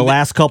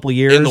last couple of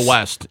years. In the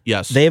West,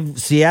 yes.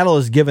 Seattle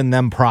has given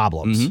them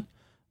problems.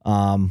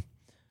 Mm-hmm.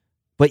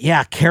 But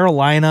yeah,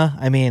 Carolina,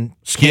 I mean,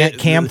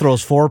 Cam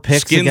throws 4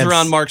 picks Skins are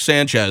on Mark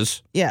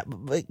Sanchez. Yeah,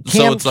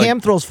 Cam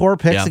throws 4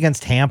 picks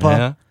against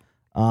Tampa.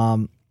 Yeah.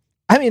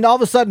 I mean, all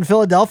of a sudden,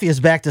 Philadelphia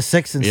is back to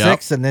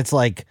 6-6, and it's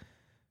like,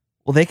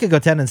 well, they could go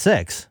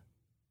 10-6.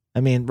 I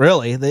mean,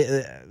 really,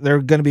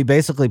 they're going to be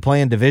basically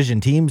playing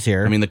division teams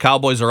here. I mean, the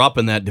Cowboys are up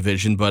in that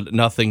division, but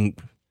nothing.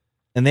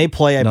 And they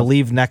play, I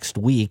believe, next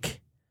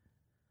week.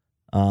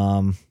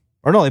 Or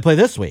no, they play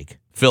this week.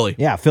 Philly.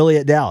 Yeah, Philly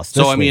at Dallas.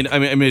 So I mean,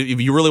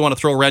 if you really want to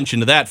throw a wrench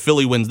into that,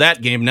 Philly wins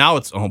that game. Now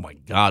it's, oh my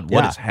God,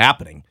 what is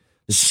happening?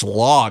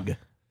 Slog.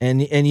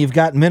 And you've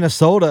got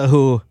Minnesota,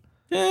 who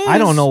I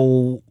don't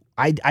know.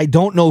 I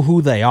don't know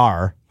who they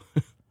are.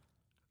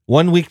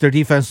 One week their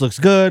defense looks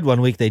good.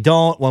 One week they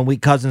don't. One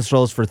week Cousins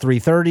throws for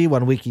 330.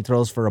 One week he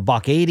throws for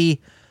 $180.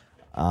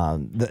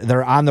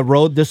 They're on the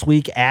road this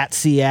week at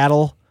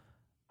Seattle.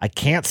 I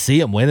can't see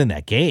them winning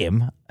that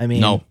game. I mean,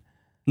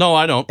 no,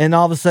 I don't. And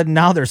all of a sudden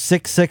now they're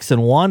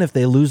 6-6-1 if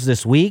they lose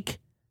this week.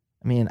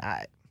 I mean,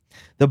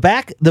 the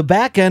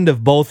back end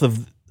of both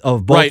of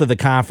the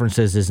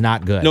conferences is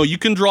not good. No, you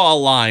can draw a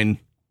line,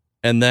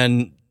 and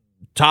then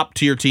top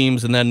tier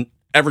teams, and then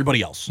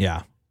everybody else.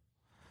 Yeah.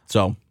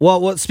 So,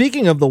 well,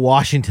 speaking of the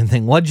Washington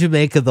thing, what'd you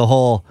make of the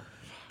whole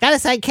gotta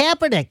sign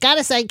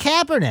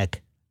Kaepernick?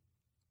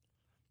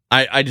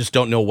 I just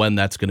don't know when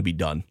that's going to be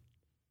done.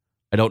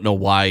 I don't know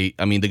why.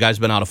 I mean, the guy's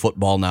been out of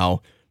football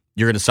now.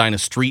 You're going to sign a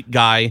street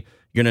guy.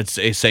 You're going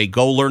to say,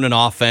 go learn an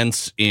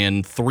offense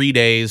in 3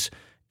 days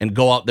and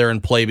go out there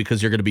and play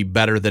because you're going to be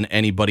better than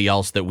anybody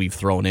else that we've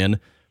thrown in.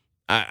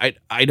 I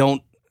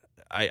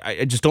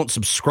just don't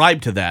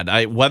subscribe to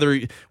that. Whether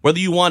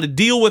you want to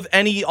deal with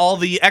all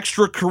the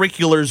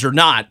extracurriculars or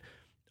not,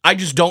 I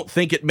just don't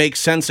think it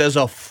makes sense as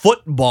a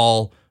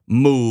football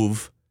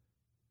move.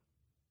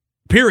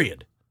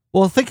 Period.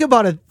 Well, think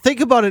about it.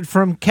 Think about it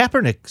from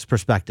Kaepernick's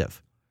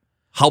perspective.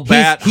 How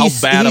bad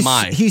am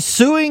I? He's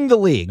suing the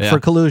league for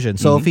collusion.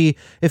 So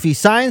if he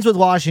signs with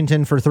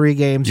Washington for 3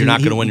 games, you're not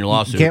going to win your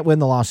lawsuit. You can't win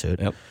the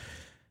lawsuit. Yep.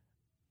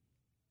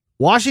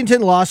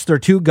 Washington lost their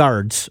 2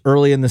 guards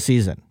early in the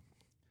season.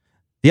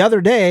 The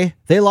other day,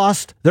 they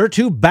lost their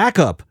 2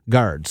 backup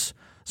guards.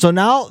 So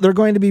now they're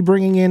going to be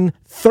bringing in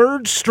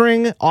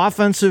 3rd-string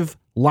offensive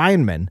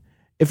linemen.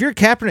 If you're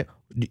Kaepernick,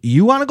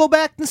 you want to go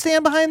back and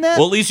stand behind that?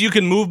 Well, at least you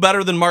can move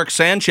better than Mark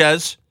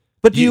Sanchez.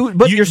 But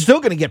you're still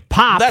going to get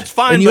popped. That's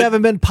fine. And you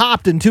haven't been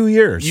popped in 2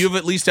 years. You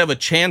at least have a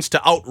chance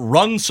to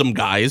outrun some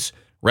guys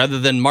rather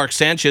than Mark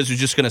Sanchez, who's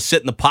just going to sit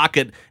in the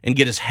pocket and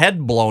get his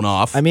head blown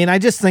off. I mean, I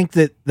just think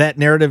that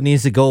narrative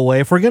needs to go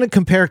away. If we're going to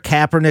compare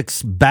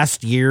Kaepernick's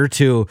best year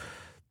to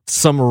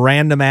some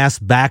random ass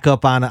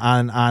backup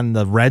on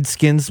the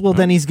Redskins, well,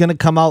 then he's going to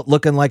come out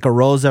looking like a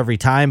rose every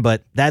time.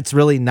 But that's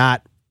really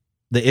not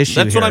the issue.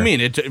 That's here. what I mean.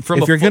 If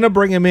you're going to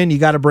bring him in, you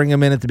got to bring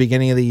him in at the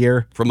beginning of the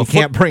year. You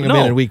can't bring him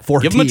in week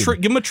 14.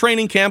 Give him a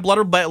training camp. Let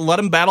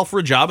him battle for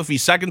a job. If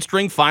he's 2nd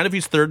string, fine. If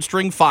he's 3rd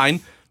string,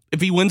 fine.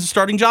 If he wins a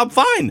starting job,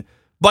 fine.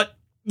 But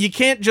you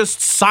can't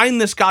just sign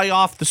this guy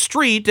off the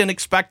street and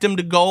expect him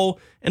to go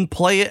and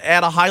play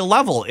at a high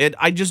level.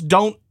 I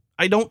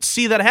don't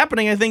see that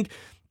happening. I think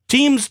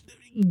teams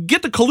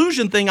get the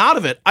collusion thing out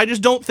of it. I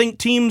just don't think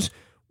teams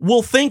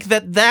will think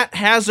that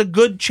has a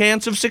good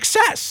chance of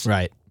success.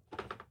 Right.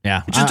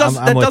 Yeah. It just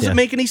that doesn't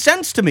make any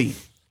sense to me.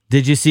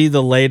 Did you see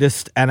the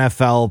latest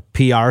NFL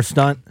PR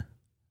stunt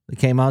that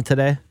came out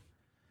today?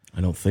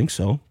 I don't think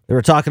so. They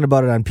were talking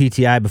about it on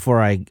PTI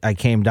before I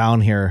came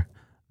down here.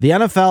 The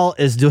NFL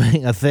is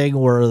doing a thing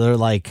where they're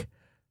like,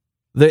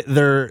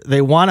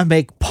 they want to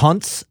make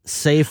punts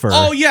safer.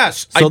 Oh,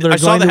 yes. So they're I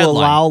saw going the to headline.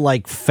 allow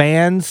like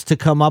fans to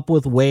come up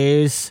with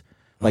ways,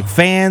 like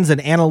fans and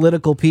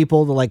analytical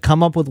people to like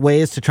come up with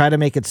ways to try to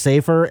make it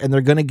safer. And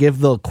they're going to give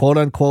the quote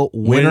unquote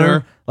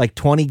winner like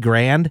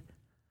 $20,000.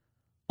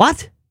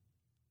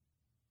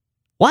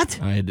 What?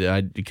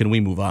 Can we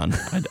move on?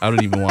 I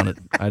don't even want it.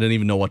 I don't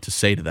even know what to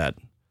say to that.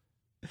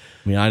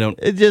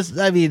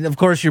 I mean, of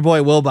course, your boy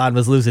Wilbon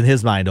was losing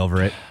his mind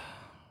over it.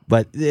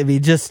 But, I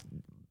mean, just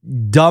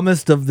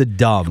dumbest of the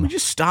dumb. Can we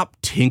just stop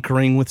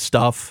tinkering with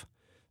stuff?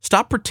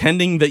 Stop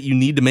pretending that you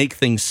need to make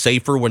things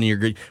safer when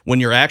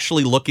you're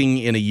actually looking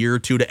in a year or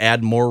two to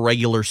add more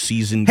regular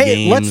season games.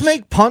 Hey, let's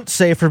make punt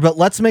safer, but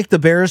let's make the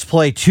Bears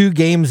play 2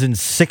 games in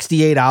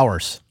 68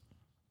 hours.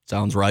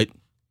 Sounds right.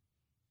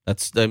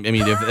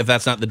 If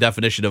that's not the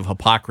definition of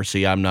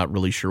hypocrisy, I'm not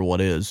really sure what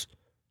is.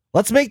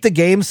 Let's make the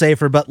game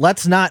safer, but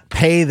let's not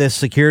pay this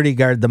security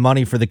guard the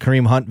money for the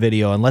Kareem Hunt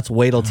video, and let's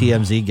wait till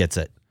TMZ gets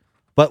it.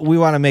 But we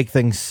want to make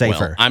things safer.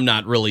 Well, I'm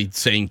not really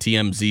saying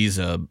TMZ's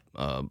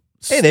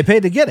hey, they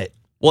paid to get it.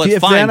 Well, it's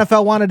if fine. the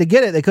NFL wanted to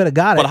get it, they could have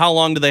got it. But how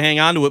long did they hang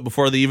on to it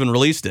before they even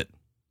released it?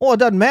 Well, it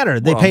doesn't matter.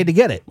 They paid to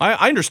get it.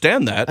 I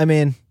understand that. I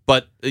mean,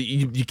 but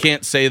you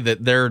can't say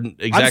that they're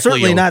exactly. I'm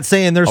certainly not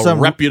saying there's some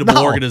reputable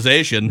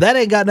organization. That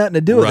ain't got nothing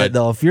to do with it,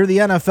 though. If you're the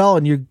NFL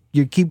and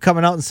you keep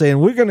coming out and saying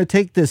we're going to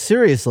take this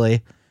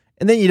seriously,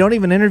 and then you don't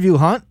even interview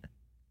Hunt,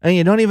 and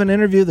you don't even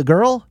interview the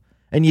girl,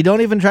 and you don't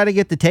even try to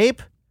get the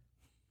tape,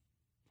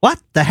 what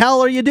the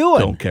hell are you doing?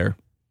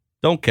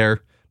 Don't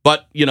care.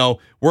 But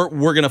we're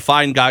going to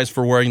find guys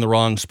for wearing the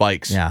wrong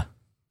spikes. Yeah,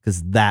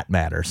 because that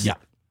matters. Yeah,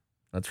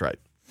 that's right.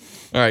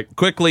 All right,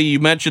 quickly, you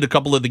mentioned a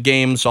couple of the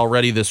games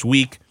already this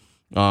week.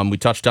 We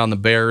touched on the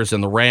Bears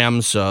and the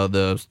Rams,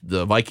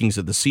 the Vikings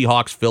at the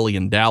Seahawks, Philly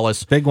and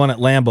Dallas. Big one at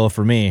Lambeau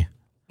for me.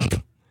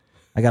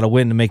 I got to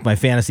win to make my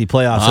fantasy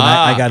playoffs, and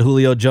I got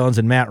Julio Jones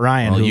and Matt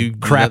Ryan, who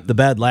crapped the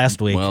bed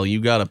last week. Well, you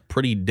got a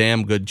pretty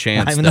damn good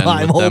chance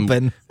I'm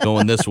hoping.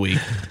 Going this week.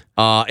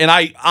 And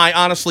I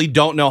honestly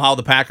don't know how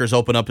the Packers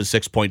open up as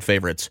 6-point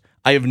favorites.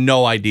 I have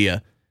no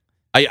idea.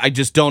 I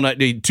just don't.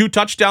 2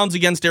 touchdowns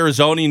against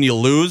Arizona and you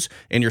lose,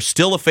 and you're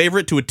still a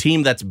favorite to a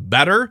team that's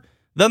better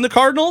than the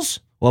Cardinals?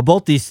 Well,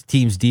 both these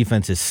teams'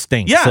 defenses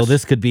stink. Yes. So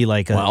this could be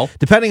like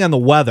depending on the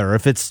weather,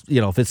 if it's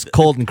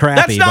cold and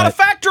crappy. That's not a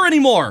factor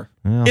anymore.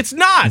 Well, it's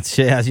not.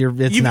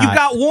 You've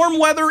got warm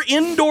weather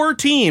indoor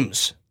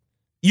teams.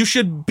 You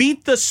should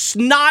beat the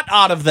snot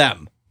out of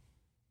them.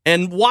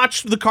 And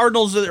watch the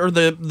Cardinals or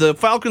the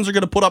Falcons are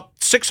going to put up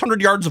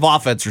 600 yards of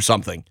offense or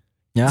something.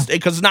 Yeah.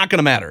 Because it's not going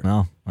to matter.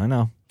 No, I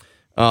know.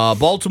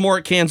 Baltimore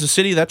at Kansas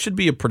City, that should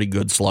be a pretty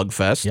good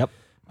slugfest.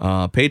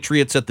 Yep.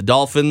 Patriots at the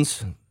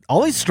Dolphins.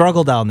 Always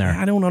struggle down there.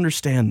 I don't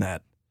understand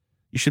that.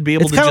 You should be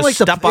able to just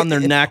step on their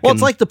neck. Well,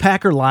 it's like the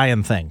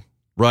Packer-Lion thing.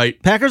 Right.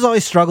 Packers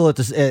always struggle at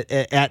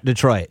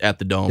Detroit. At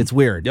the Dome. It's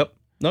weird. Yep.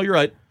 No, you're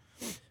right.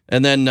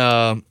 And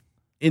then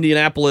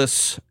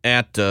Indianapolis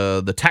at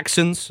the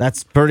Texans.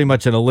 That's pretty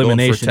much an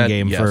elimination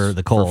game for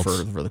the Colts.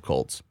 For the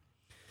Colts.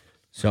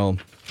 So,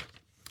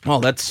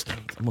 that's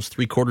almost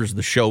 3/4 of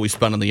the show we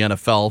spent on the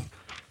NFL.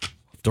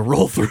 To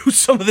roll through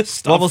some of this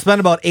stuff. Well, we'll spend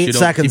about 8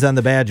 seconds on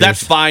the Badgers.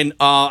 That's fine.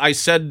 I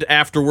said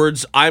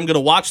afterwards, I'm going to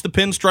watch the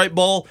Pinstripe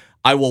Bowl.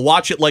 I will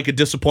watch it like a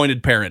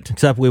disappointed parent.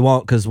 Except we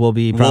won't, because we'll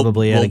be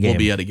probably at a game. We'll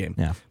be at a game.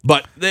 Yeah.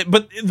 But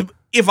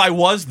if I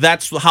was,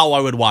 that's how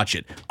I would watch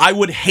it. I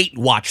would hate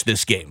watch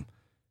this game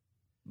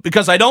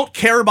because I don't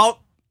care about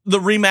the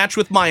rematch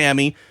with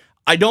Miami.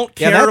 I don't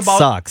care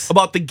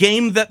about the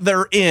game that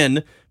they're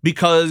in,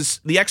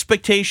 because the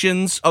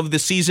expectations of the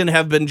season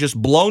have been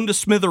just blown to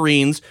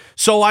smithereens.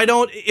 So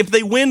if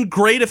they win,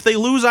 great. If they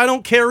lose, I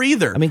don't care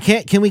either. I mean,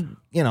 can we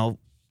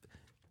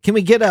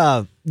get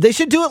they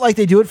should do it like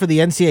they do it for the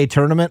NCAA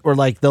tournament, where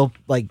they'll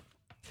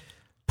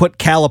put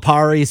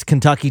Calipari's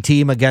Kentucky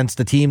team against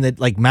a team that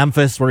like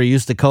Memphis, where he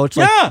used to coach.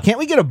 Can't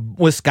we get a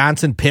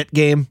Wisconsin Pitt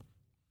game?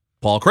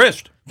 Paul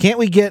Christ. Can't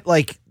we get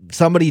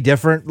somebody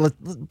different? Let's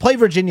play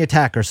Virginia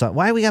Tech or something.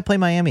 Why do we got to play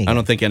Miami again? I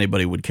don't think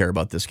anybody would care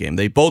about this game.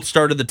 They both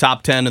started the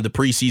top 10 of the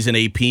preseason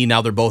AP.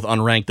 Now they're both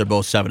unranked. They're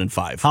both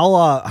 7-5.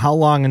 How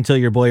long until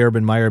your boy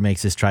Urban Meyer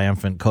makes his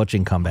triumphant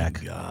coaching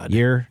comeback? God.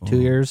 2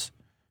 years?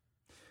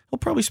 He'll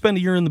probably spend a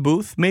year in the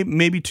booth,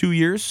 maybe 2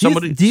 years. Do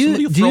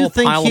you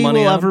think he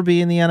will ever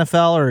be in the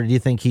NFL, or do you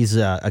think he's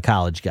a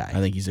college guy? I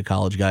think he's a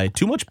college guy.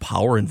 Too much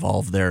power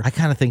involved there. I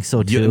kind of think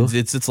so too.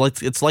 It's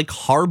like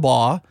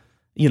Harbaugh.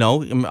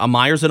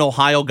 Myer's an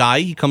Ohio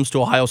guy. He comes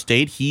to Ohio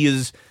State. He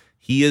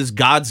he is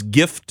God's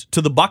gift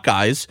to the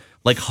Buckeyes,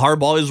 like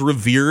Harbaugh is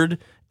revered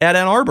at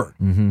Ann Arbor.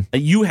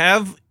 You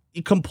have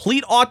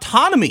complete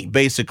autonomy,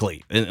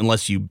 basically,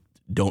 unless you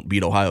don't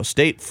beat Ohio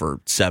State for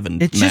 7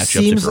 matchups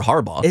if you're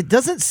Harbaugh. It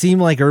doesn't seem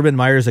like Urban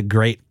Meyer's a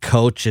great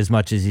coach as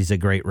much as he's a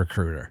great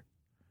recruiter.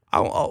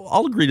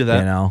 I'll agree to that.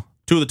 You know,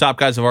 2 of the top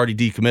guys have already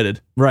decommitted.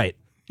 Right.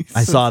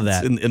 I saw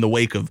that in the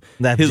wake of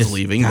his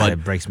leaving. God, but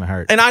it breaks my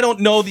heart. And I don't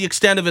know the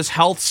extent of his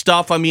health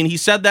stuff. I mean, he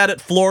said that at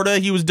Florida.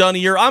 He was done a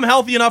year. I'm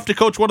healthy enough to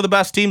coach one of the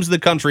best teams in the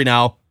country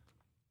now.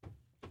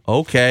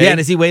 Okay. Yeah,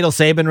 does he wait till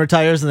Saban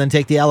retires and then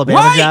take the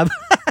Alabama job?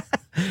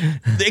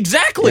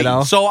 Exactly. You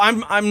know? So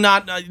I'm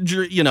not,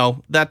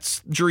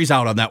 that's jury's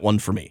out on that one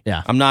for me.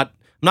 Yeah. I'm not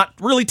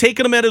really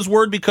taking him at his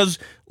word because,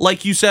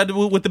 like you said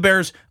with the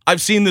Bears,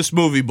 I've seen this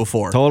movie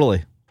before.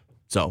 Totally.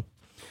 So,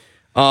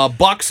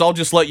 Bucks, I'll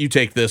just let you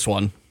take this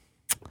one.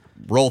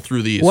 Roll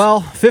through these.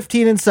 Well,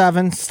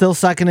 15-7, still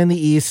second in the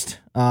East.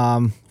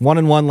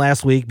 1-1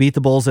 last week, beat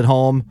the Bulls at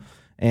home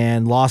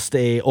and lost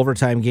a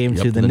overtime game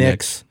to the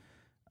Knicks.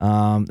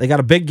 They got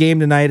a big game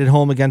tonight at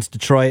home against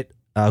Detroit,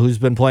 who's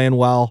been playing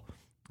well.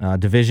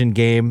 Division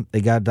game.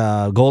 They got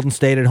Golden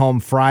State at home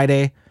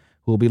Friday,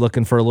 who will be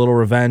looking for a little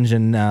revenge,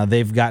 and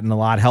they've gotten a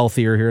lot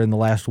healthier here in the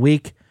last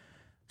week.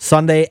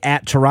 Sunday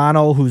at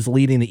Toronto, who's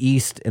leading the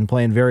East and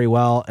playing very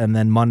well, and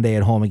then Monday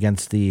at home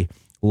against the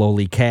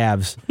lowly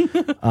Cavs.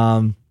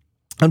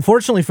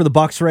 Unfortunately for the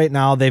Bucks right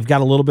now, they've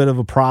got a little bit of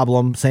a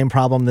problem, same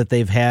problem that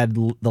they've had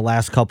the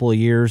last couple of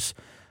years.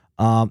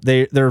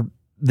 They've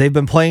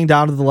been playing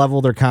down to the level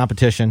of their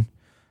competition.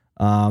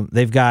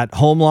 They've got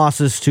home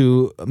losses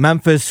to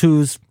Memphis,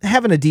 who's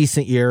having a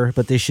decent year,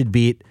 but they should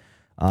beat.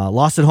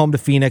 Lost at home to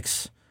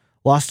Phoenix,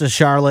 lost to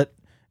Charlotte,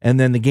 and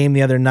then the game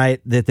the other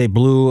night that they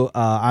blew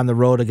on the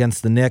road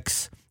against the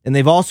Knicks. And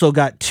they've also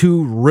got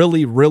 2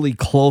 really, really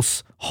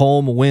close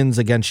home wins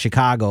against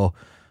Chicago,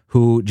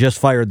 who just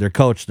fired their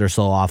coach. They're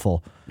so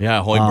awful.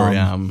 Yeah, Hoiberg,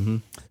 yeah. Mm-hmm.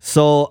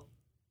 So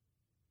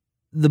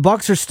the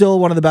Bucks are still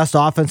one of the best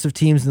offensive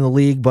teams in the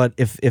league, but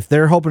if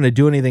they're hoping to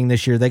do anything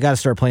this year, they got to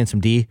start playing some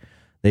D.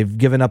 They've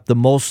given up the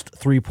most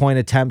 3-point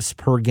attempts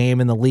per game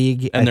in the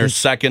league. And they're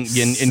second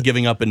in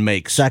giving up in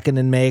makes. Second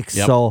in makes.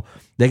 Yep. So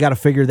they got to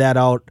figure that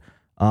out.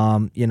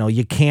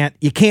 You can't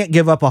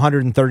give up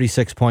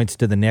 136 points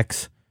to the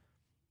Knicks.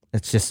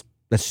 That's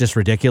just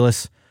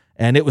ridiculous.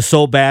 And it was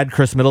so bad,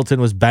 Chris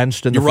Middleton was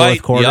benched in the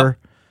fourth quarter.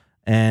 Yep.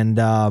 And,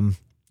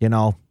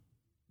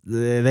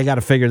 they got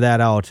to figure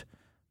that out.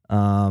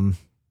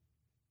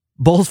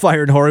 Bulls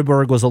firing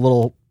Hoiberg was a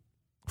little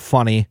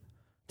funny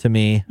to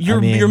me.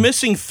 You're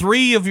missing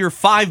 3 of your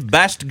 5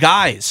 best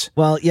guys.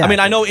 Well, yeah. I mean,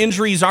 I know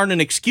injuries aren't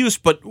an excuse,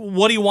 but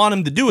what do you want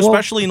him to do,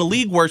 especially in a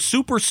league where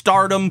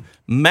superstardom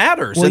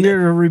matters? Well,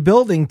 you're a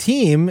rebuilding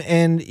team,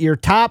 and your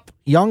top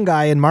young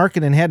guy in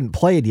Markkanen hadn't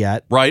played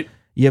yet. Right.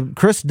 You have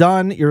Chris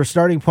Dunn, your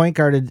starting point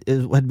guard,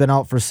 had been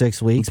out for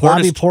 6 weeks.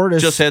 Bobby Portis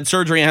just had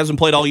surgery and hasn't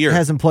played all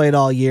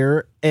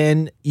year.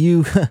 And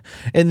you,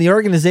 and the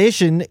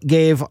organization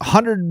gave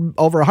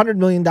over $100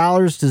 million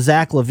to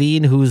Zach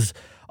LaVine, who's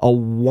a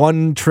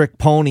one-trick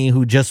pony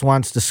who just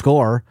wants to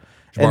score.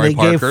 And they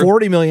gave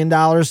 $40 million to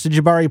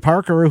Jabari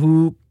Parker,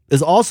 who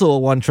is also a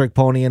one-trick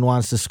pony and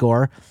wants to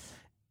score.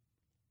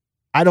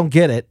 I don't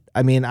get it.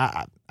 I mean,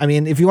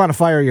 if you want to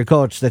fire your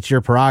coach, that's your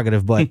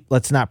prerogative, but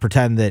let's not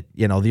pretend that,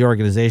 the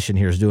organization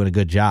here is doing a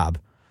good job.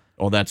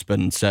 Well, that's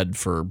been said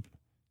for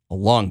a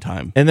long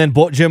time. And then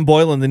Jim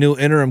Boylan, the new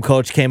interim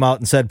coach, came out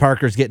and said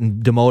Parker's getting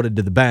demoted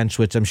to the bench,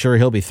 which I'm sure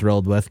he'll be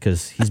thrilled with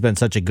because he's been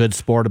such a good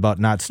sport about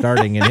not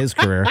starting in his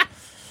career.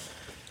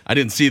 I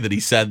didn't see that he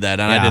said that,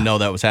 and I didn't know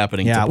that was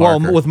happening to Parker.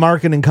 Well, with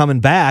Markkanen coming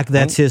back,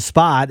 that's his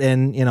spot,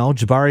 and,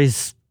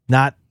 Jabari's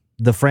not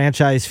the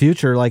franchise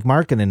future like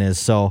Markkanen is,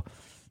 so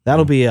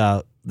that'll be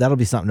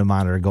something to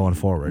monitor going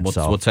forward.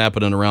 What's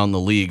happening around the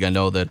league? I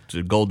know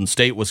that Golden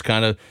State was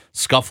kind of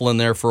scuffling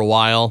there for a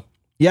while.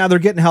 Yeah, they're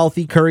getting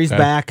healthy. Curry's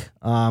back.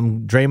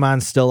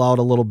 Draymond's still out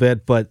a little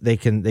bit, but they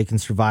can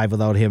survive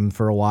without him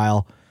for a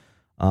while.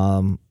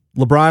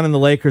 LeBron and the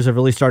Lakers have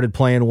really started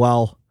playing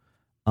well.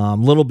 A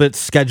little bit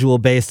schedule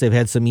based. They've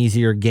had some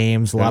easier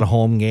games, a lot of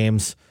home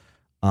games,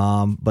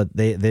 but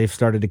they've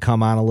started to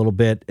come on a little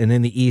bit. And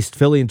in the East,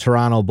 Philly and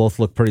Toronto both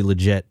look pretty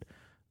legit.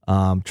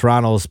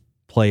 Toronto's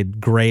played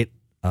great.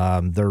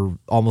 They're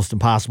almost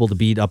impossible to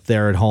beat up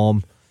there at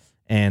home.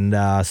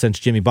 And since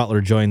Jimmy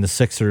Butler joined the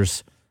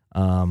Sixers,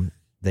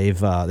 they've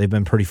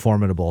been pretty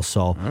formidable.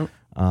 So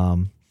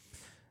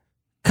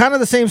kind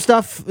of the same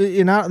stuff.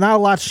 Not a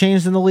lot's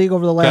changed in the league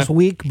over the last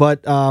week,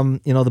 but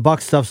the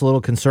Bucks stuff's a little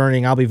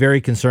concerning. I'll be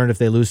very concerned if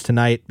they lose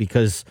tonight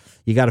because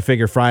you got to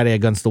figure Friday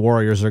against the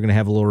Warriors, they're going to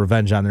have a little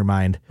revenge on their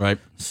mind. Right.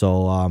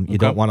 So you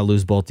don't want to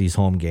lose both these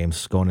home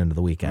games going into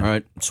the weekend. All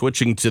right.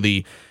 Switching to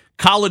the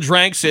college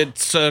ranks,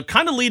 it's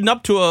kind of leading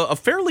up to a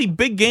fairly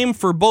big game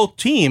for both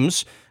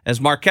teams as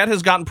Marquette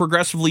has gotten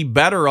progressively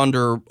better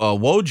under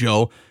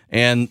Wojo,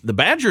 and the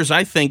Badgers,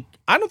 I think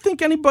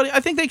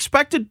they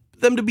expected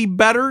them to be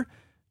better,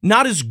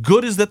 not as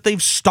good as that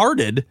they've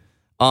started,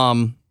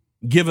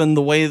 given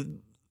the way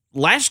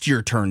last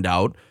year turned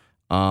out.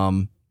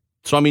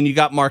 So, I mean, you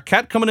got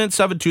Marquette coming in at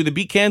 7-2. They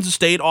beat Kansas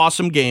State.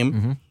 Awesome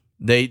game.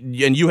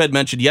 And you had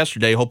mentioned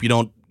yesterday, hope you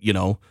don't,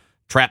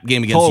 trap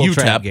game against Total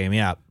UTEP. trap game,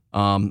 yeah.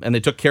 And they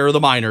took care of the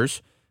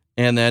Miners.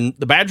 And then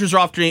the Badgers are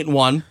off to 8-1.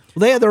 Well,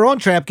 they had their own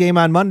trap game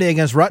on Monday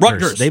against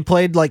Rutgers. They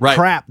played like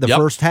crap the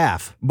first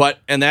half.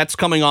 And that's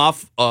coming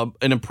off an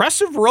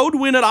impressive road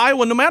win at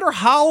Iowa. No matter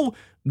how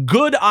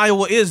good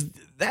Iowa is,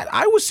 that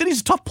Iowa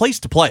City's a tough place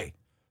to play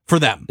for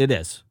them. It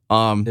is.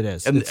 It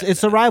is. And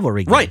it's a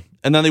rivalry game. Right.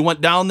 And then they went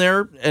down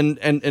there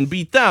and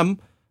beat them.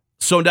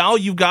 So now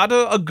you've got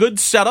a good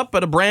setup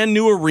at a brand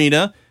new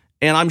arena,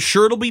 and I'm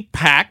sure it'll be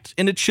packed,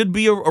 and it should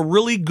be a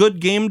really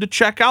good game to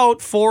check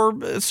out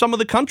for some of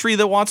the country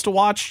that wants to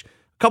watch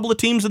a couple of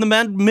teams in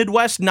the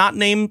Midwest not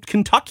named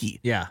Kentucky.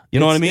 Yeah. You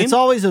know what I mean? It's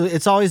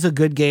always a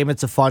good game.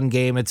 It's a fun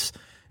game. It's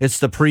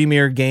the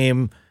premier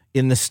game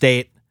in the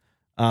state.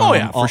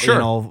 For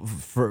sure.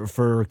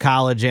 For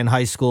college and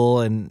high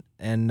school, and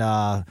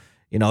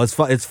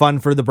it's fun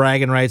for the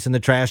bragging rights and the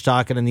trash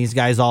talking, and these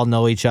guys all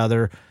know each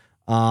other.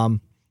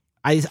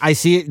 I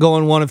see it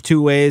going one of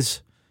two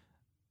ways.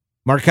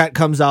 Marquette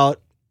comes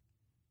out.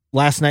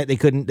 Last night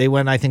they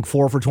went, I think,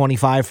 4 for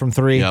 25 from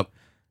 3. Yep.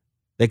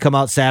 They come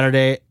out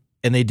Saturday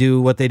and they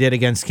do what they did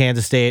against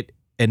Kansas State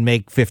and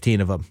make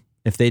 15 of them.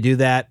 If they do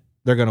that,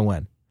 they're going to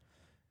win.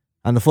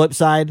 On the flip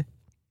side,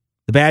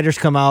 the Badgers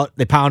come out,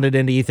 they pound it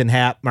into Ethan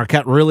Happ.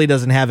 Marquette really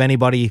doesn't have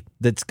anybody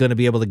that's going to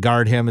be able to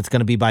guard him. It's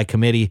going to be by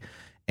committee,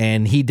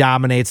 and he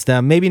dominates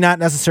them. Maybe not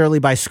necessarily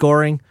by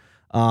scoring,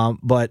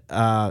 but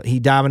he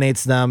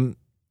dominates them,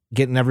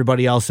 getting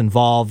everybody else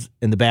involved,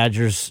 and the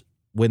Badgers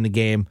win the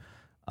game.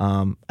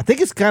 I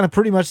think it's kind of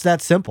pretty much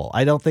that simple.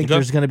 I don't think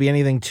there's going to be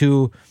anything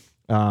too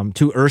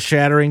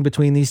earth-shattering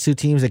between these two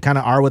teams. They kind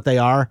of are what they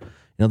are.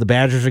 The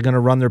Badgers are going to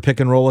run their pick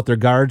and roll with their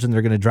guards, and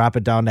they're going to drop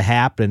it down to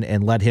Happ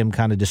and let him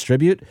kind of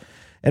distribute.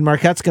 And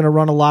Marquette's going to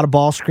run a lot of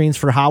ball screens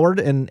for Howard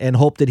and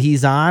hope that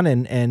he's on.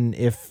 And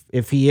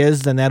if he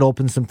is, then that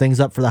opens some things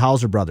up for the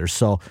Hauser brothers.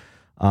 So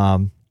I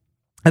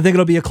think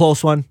it'll be a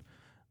close one.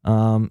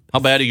 How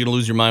bad are you going to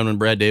lose your mind when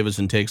Brad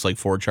Davison takes like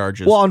 4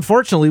 charges? Well,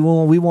 unfortunately,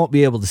 we won't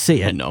be able to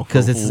see it. I know.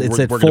 Because it's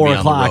at 4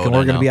 o'clock and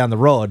we're going to be on the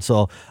road.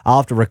 So I'll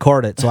have to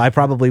record it. So I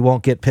probably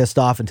won't get pissed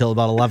off until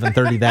about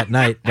 11:30 that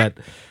night. But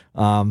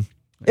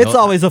it's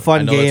always a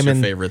fun game. That's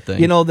your favorite thing.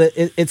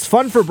 It's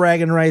fun for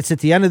bragging rights. At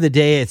the end of the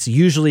day, it's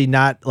usually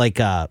not like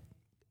the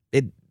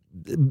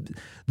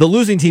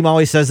losing team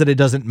always says that it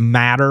doesn't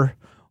matter.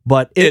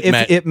 But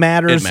it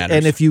matters,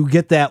 and if you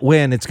get that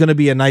win, it's going to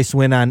be a nice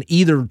win on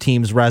either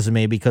team's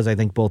resume, because I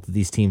think both of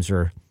these teams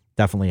are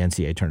definitely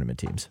NCAA tournament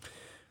teams.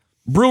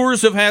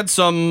 Brewers have had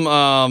some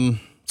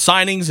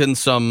signings and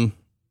some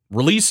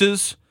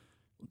releases,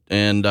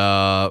 and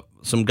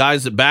some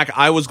guys that back.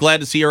 I was glad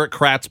to see Eric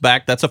Kratz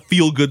back. That's a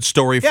feel-good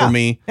story for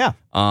me. Yeah.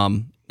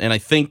 And I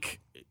think,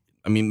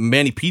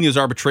 Manny Pina's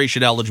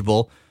arbitration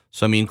eligible,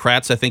 so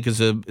Kratz I think is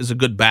a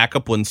good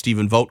backup. When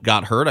Stephen Vogt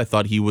got hurt, I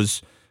thought he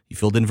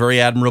filled in very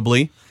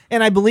admirably.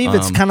 And I believe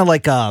it's kind of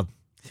like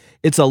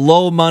it's a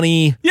low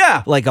money,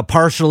 like a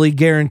partially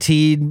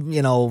guaranteed,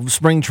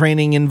 spring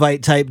training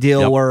invite type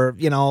deal where,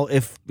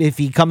 if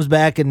he comes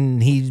back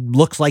and he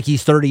looks like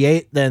he's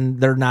 38, then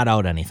they're not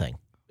out anything.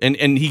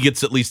 And he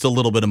gets at least a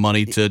little bit of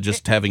money to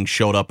just having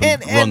showed up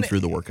and run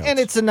through the workouts. And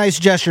it's a nice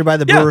gesture by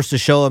the Brewers to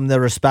show him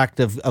the respect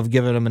of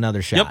giving him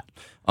another shot.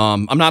 Yep.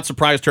 I'm not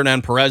surprised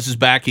Hernan Perez is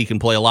back. He can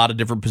play a lot of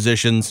different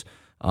positions.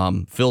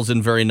 Fills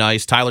in very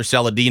nice. Tyler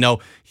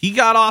Saladino, he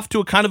got off to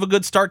a kind of a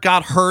good start,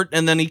 got hurt,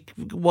 and then he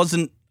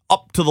wasn't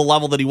up to the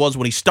level that he was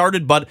when he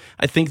started, but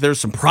I think there's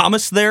some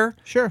promise there.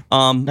 Sure.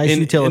 Nice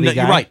utility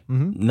guy. Right.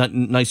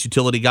 Mm-hmm. Nice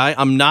utility guy.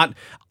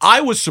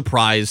 I was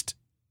surprised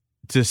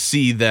to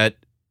see that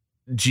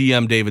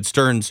GM David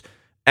Stearns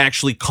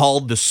actually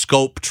called the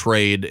Scope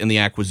trade in the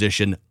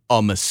acquisition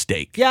a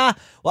mistake. Yeah,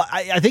 well,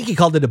 I think he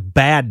called it a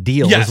bad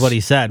deal, is what he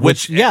said.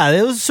 Which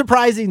it was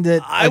surprising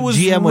that I was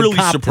GM really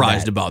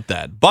surprised about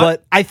that.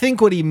 But I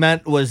think what he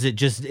meant was it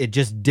just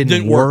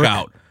didn't work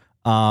out.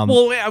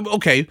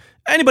 Okay,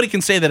 anybody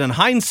can say that in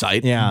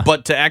hindsight. Yeah.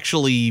 But to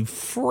actually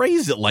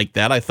phrase it like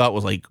that, I thought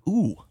was like,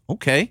 ooh,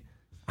 okay,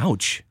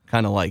 ouch,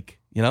 kind of like,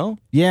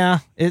 Yeah,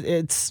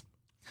 it's.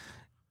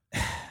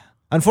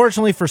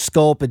 Unfortunately for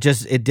Scope, it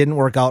didn't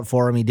work out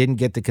for him. He didn't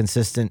get the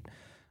consistent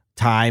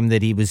time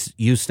that he was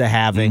used to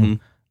having.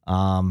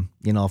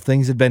 Mm-hmm. If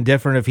things had been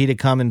different, if he'd have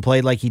come and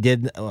played like he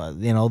did,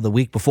 the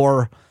week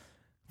before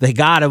they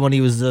got him when he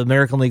was the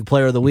American League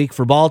Player of the Week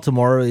for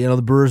Baltimore,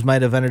 the Brewers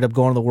might have ended up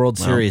going to the World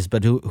Series,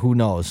 but who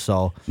knows?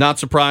 So not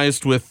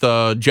surprised with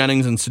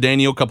Jennings and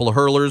Cedeno, a couple of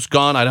hurlers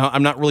gone.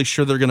 I'm not really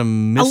sure they're going to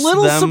miss them.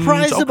 A little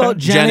surprised about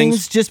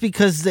Jennings just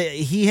because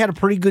he had a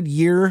pretty good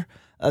year.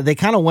 They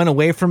kind of went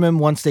away from him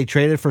once they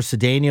traded for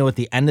Cedeno at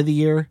the end of the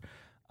year.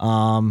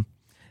 And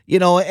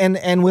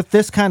with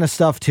this kind of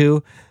stuff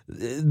too,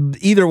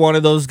 either one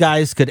of those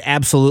guys could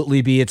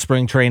absolutely be at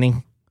spring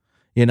training.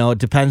 It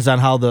depends on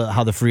how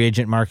the free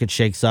agent market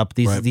shakes up.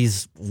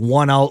 These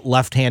one out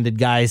left-handed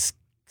guys,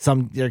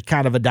 they're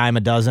kind of a dime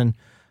a dozen.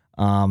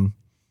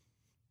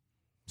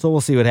 So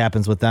we'll see what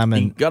happens with them. You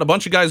And got a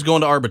bunch of guys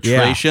going to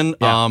arbitration.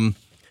 Yeah.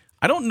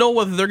 I don't know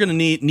whether they're going to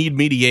need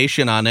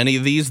mediation on any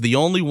of these. The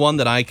only one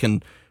that I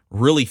can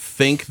really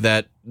think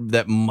that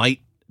might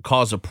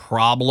cause a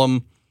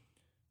problem,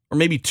 or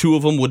maybe two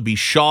of them, would be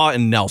Shaw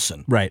and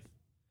Nelson. right.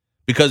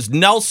 Because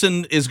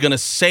Nelson is going to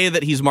say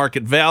that he's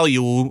market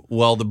value,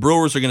 while the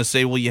Brewers are going to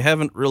say, well, you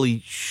haven't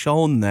really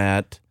shown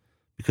that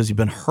because you've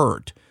been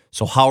hurt.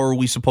 So how are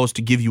we supposed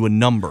to give you a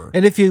number?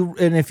 And if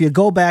you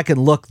go back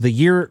and look, the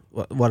year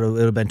what it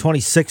would have been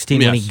 2016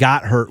 when he Yes.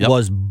 got hurt Yep.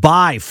 was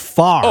by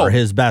far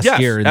his best yes,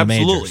 year in the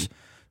absolutely. majors.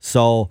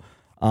 So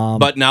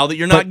But now that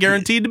you're not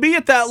guaranteed to be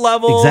at that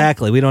level.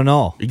 exactly, we don't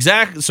know.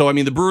 Exactly. So, I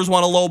mean, the Brewers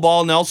want a low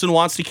ball. Nelson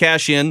wants to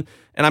cash in.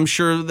 And I'm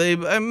sure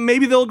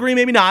maybe they'll agree,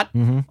 maybe not.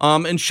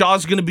 Mm-hmm. And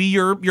Shaw's going to be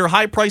your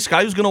high price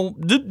guy who's going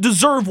to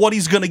deserve what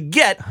he's going to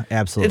get.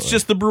 Absolutely. It's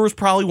just the Brewers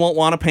probably won't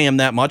want to pay him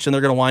that much, and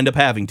they're going to wind up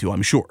having to,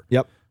 I'm sure.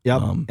 Yep.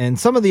 And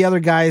some of the other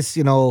guys,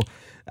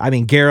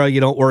 Guerra, you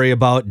don't worry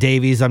about.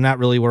 Davies, I'm not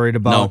really worried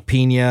about. No.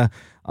 Pena.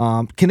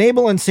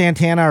 Knebel and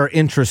Santana are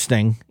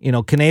interesting.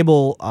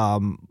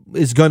 Knebel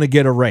is going to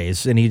get a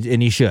raise, and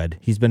he should.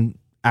 He's been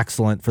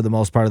excellent for the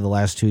most part of the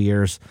last 2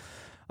 years.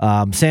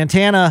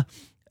 Santana,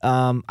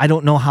 I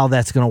don't know how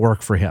that's going to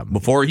work for him.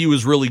 Before he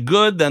was really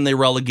good, then they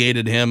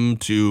relegated him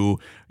to,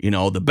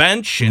 the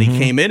bench, and he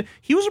came in.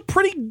 He was a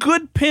pretty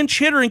good pinch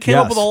hitter and came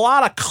up Yes. with a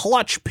lot of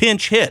clutch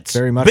pinch hits.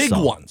 Very much Big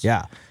so. ones.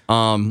 Yeah.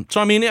 So,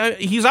 I mean,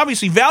 he's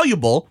obviously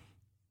valuable,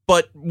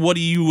 but what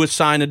do you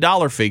assign a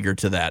dollar figure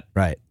to that?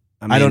 Right.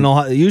 I mean- don't know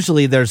how.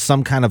 Usually there's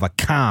some kind of a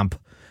comp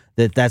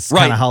that's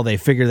kind Right. of how they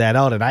figure that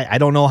out. And I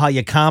don't know how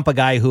you comp a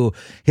guy who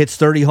hits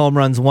 30 home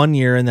runs one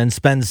year and then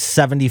spends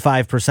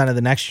 75% of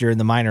the next year in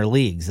the minor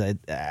leagues.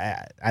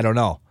 I don't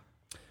know.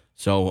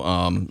 So,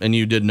 and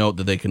you did note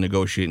that they can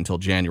negotiate until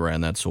January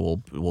on that,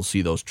 so we'll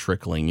see those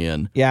trickling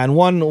in. Yeah, and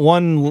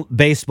one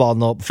baseball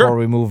note before Sure.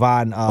 we move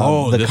on.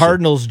 The this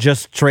Cardinals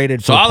just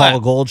traded for Saw Paul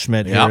that.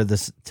 Goldschmidt Yeah. here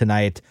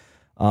tonight.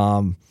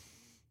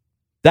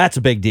 That's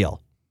a big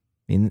deal.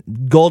 I mean,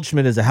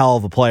 Goldschmidt is a hell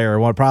of a player,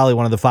 probably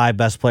one of the 5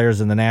 best players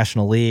in the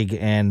National League,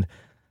 and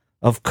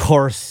of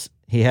course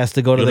he has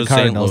to go to Go the to St.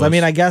 Cardinals. I Louis.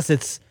 mean, I guess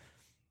at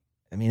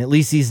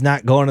least he's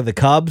not going to the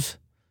Cubs,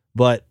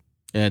 but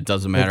Yeah, it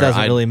doesn't matter. it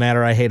doesn't really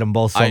matter. I hate them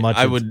both so much.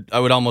 I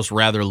would almost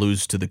rather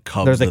lose to the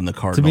Cubs They're than the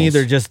Cardinals. To me,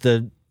 they're just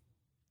the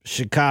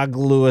Chicago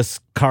Louis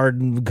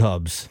Cardin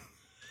Cubs.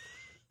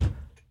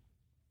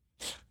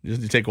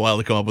 Did it take a while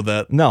to come up with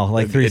that? No,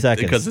 like 3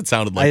 seconds. Because it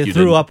sounded like I you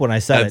threw didn't. up when I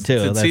said it too.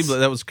 It That's- seemed like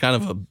that was kind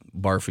of a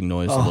barfing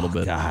noise a little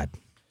bit. God.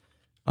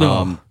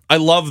 I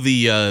love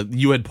the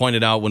you had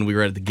pointed out when we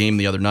were at the game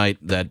the other night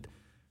that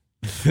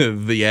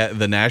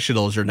the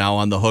Nationals are now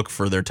on the hook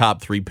for their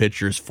top 3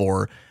 pitchers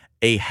for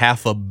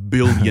 $500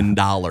 million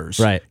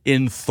Right.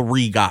 in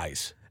 3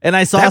 guys. And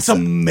I saw That's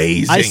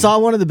amazing. I saw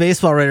one of the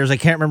baseball writers, I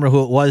can't remember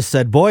who it was,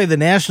 said, "Boy, the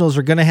Nationals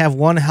are going to have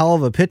one hell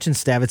of a pitching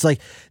staff." It's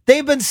like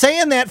they've been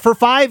saying that for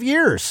 5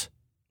 years.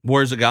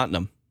 Where's it gotten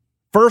them?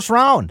 First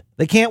round,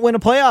 they can't win a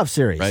playoff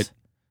series. Right.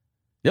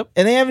 Yep.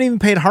 And they haven't even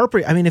paid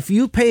Harper. I mean, if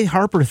you pay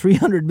Harper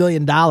 $300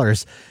 million,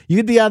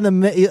 you'd be on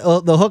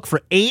the hook for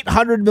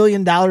 $800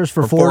 million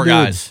for 4 dudes.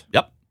 guys.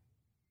 Yep.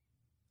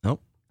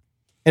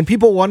 And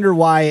people wonder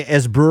why,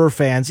 as Brewer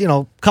fans,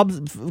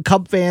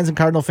 Cub fans and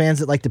Cardinal fans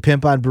that like to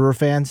pimp on Brewer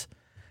fans.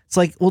 It's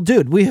like, well,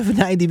 dude, we have a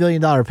 $90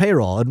 million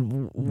payroll,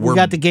 and we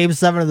got to Game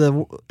 7 of the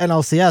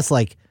NLCS.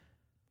 Like,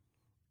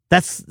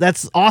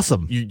 that's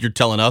awesome. You're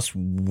telling us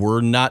we're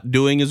not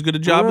doing as good a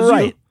job as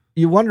Right.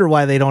 you? You wonder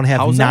why they don't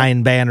have How's that?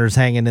 9 banners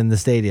hanging in the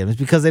stadium. It's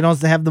because they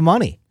don't have the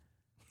money.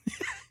 I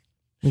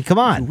mean, come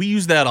on. We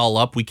use that all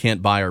up. We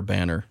can't buy our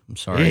banner. I'm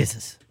sorry.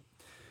 Jesus.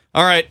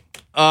 All right.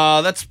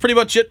 That's pretty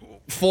much it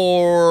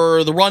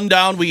for the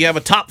rundown. We have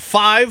a top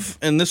 5,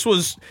 and this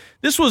was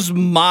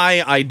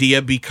my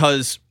idea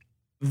because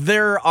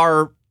there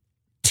are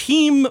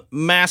team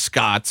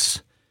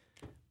mascots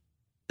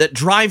that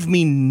drive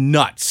me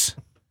nuts.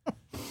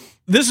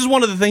 This is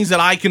one of the things that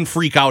I can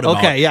freak out about.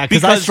 Okay, yeah,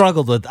 because I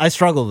struggled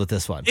with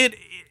this one.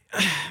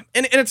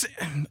 And it's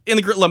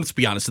let's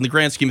be honest, in the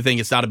grand scheme of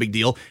things, it's not a big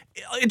deal.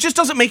 It just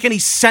doesn't make any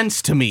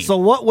sense to me. So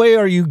what way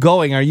are you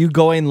going? Are you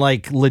going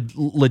like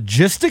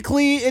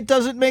logistically it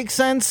doesn't make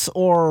sense,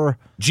 or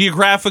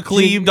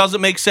Geographically,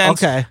 doesn't make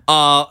sense. Okay.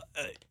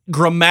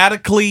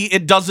 Grammatically,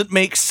 it doesn't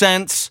make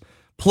sense.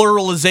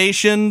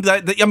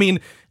 Pluralization, I mean,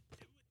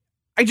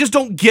 I just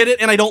don't get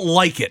it, and I don't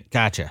like it.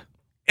 Gotcha.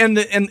 And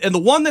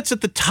the one that's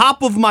at the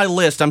top of my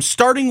list, I'm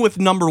starting with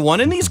number 1,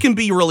 and these can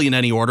be really in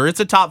any order. It's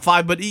a top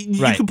 5, but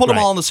you Right, can put them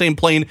right. all on the same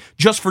plane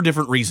just for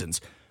different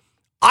reasons.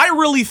 I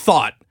really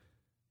thought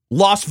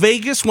Las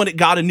Vegas, when it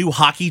got a new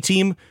hockey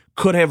team,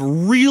 could have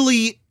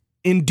really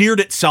endeared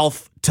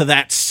itself to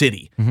that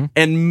city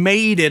and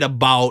made it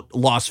about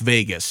Las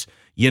Vegas.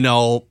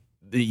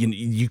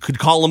 you could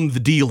call them the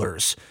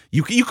dealers.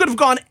 You could have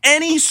gone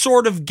any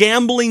sort of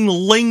gambling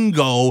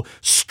lingo,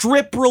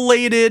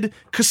 strip-related,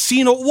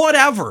 casino,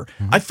 whatever.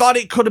 I thought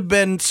it could have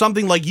been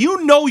something like,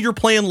 you're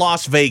playing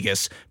Las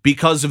Vegas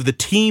because of the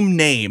team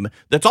name.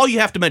 That's all you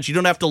have to mention. You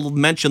don't have to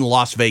mention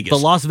Las Vegas. The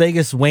Las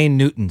Vegas Wayne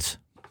Newtons.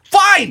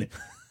 Fine!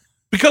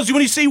 Because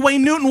when you say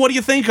Wayne Newton, what do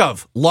you think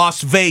of?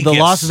 Las Vegas. The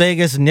Las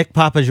Vegas Nick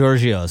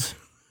Papagiorgios.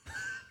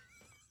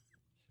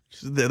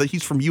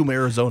 He's from Yuma,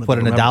 Arizona.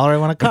 Putting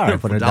 $1 on a car.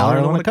 Putting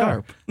 $1 on a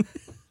car.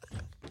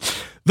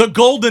 The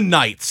Golden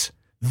Knights.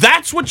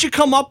 That's what you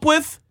come up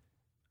with?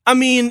 I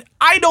mean,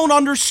 I don't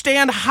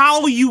understand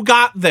how you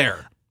got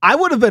there. I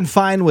would have been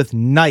fine with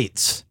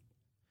Knights.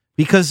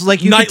 Because,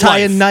 like, you could tie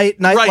in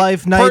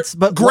nightlife, Knights,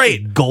 but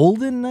great. What,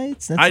 Golden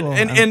Knights? That's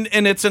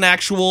and it's an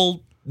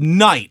actual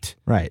night.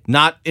 Right.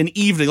 Not an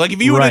evening. Like,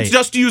 if you would have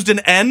just used an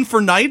N for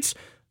Knights,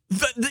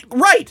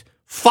 right.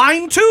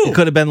 Fine too. It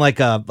could have been like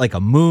a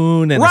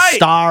moon and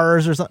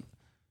stars or something.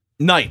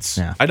 Knights.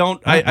 Yeah. I don't.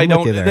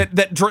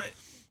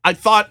 I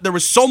thought there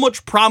was so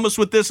much promise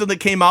with this, and that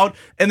came out,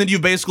 and then you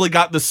basically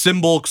got the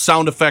cymbal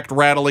sound effect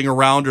rattling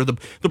around, or the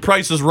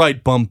Price is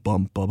Right. Bum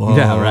bum bum bum.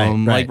 Yeah,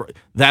 right. Like,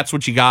 that's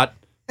what you got.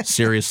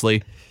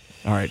 Seriously.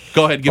 All right,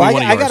 go ahead. Give me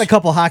one of yours. I got a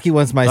couple hockey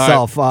ones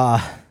myself.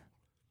 Right.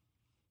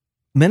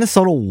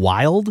 Minnesota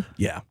Wild.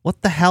 Yeah.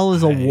 What the hell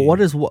is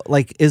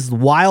is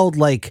Wild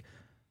like?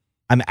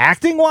 I'm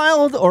acting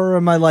wild, or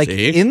am I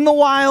in the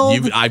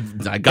wild? I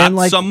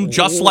got some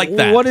just like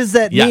that. What does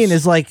that mean?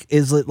 Is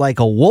it like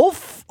a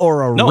wolf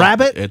or a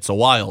rabbit? It's a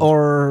wild,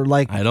 or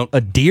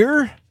a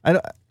deer. I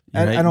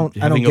don't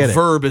Having get a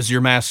verb as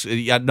your mask.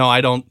 Yeah, no,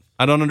 I don't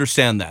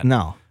understand that.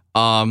 No.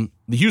 The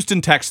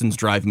Houston Texans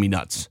drive me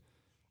nuts.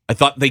 I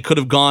thought they could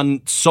have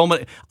gone so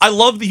many. I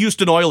love the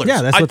Houston Oilers.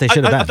 Yeah, that's what they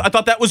should have done. I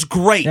thought that was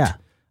great. Yeah,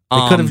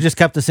 they could have just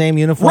kept the same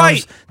uniforms.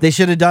 Right. They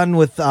should have done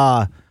with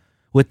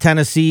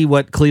Tennessee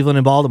what Cleveland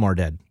and Baltimore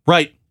did.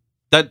 Right.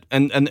 That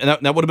and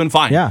that would have been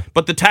fine. Yeah.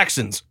 But the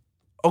Texans,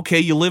 okay,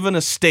 you live in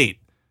a state.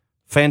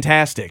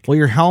 Fantastic. Well,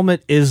 your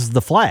helmet is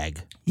the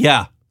flag.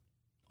 Yeah.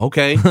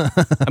 Okay.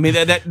 I mean,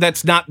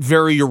 that's not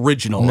very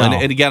original. No.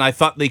 And again, I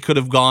thought they could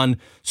have gone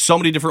so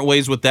many different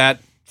ways with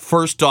that.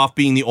 First off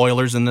being the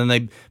Oilers, and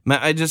then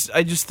I just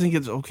think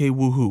it's okay,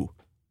 woohoo.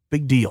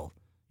 Big deal.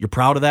 You're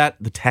proud of that?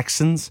 The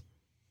Texans?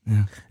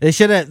 Yeah. They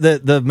should have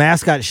the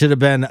mascot should have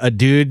been a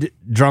dude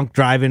drunk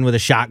driving with a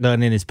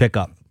shotgun in his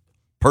pickup.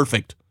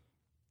 Perfect.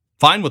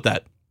 Fine with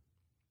that.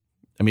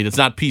 I mean, it's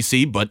not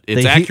PC, but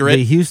it's accurate.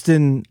 The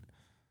Houston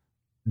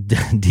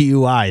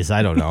DUIs.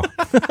 I don't know.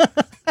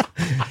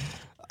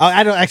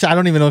 I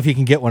don't even know if you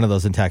can get one of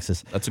those in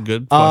Texas. That's a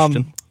good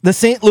question. The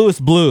St. Louis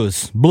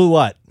Blues. Blue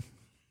what?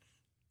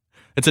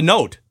 It's a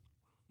note.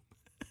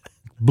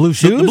 Blue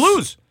shoes? The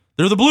Blues.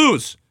 They're the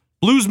Blues.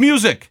 Blues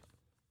music.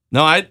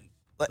 No,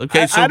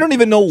 okay, so I don't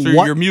even know so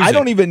what your music. I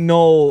don't even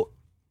know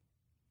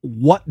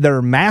what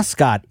their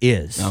mascot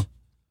is. No.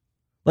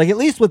 Like, at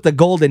least with the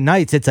Golden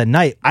Knights, it's a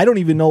knight. I don't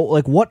even know,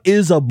 what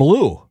is a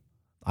blue?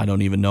 I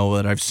don't even know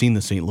that I've seen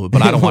the St. Louis,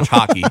 but I don't watch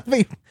hockey. I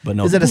mean, but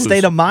no, is it a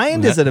state of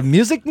mind? Is it a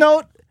music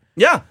note?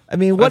 Yeah. I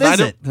mean, what is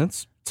it?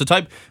 It's a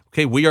type.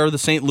 Okay, we are the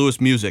St. Louis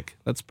music.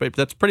 That's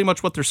pretty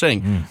much what they're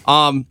saying.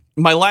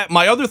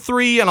 My other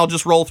three, and I'll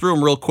just roll through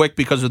them real quick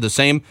because they're the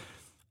same.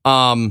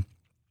 In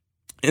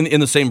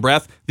the same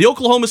breath, the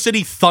Oklahoma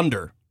City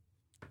Thunder.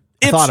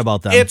 I thought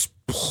about that. It's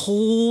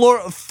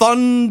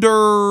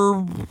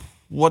Thunder.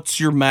 What's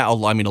your a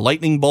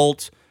lightning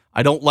bolt.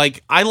 I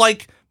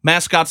like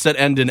mascots that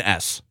end in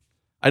S.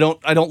 I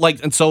don't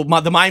like, and so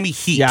the Miami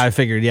Heat. Yeah, I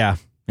figured. Yeah.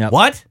 Yep.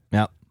 What?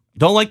 Yep.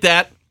 Don't like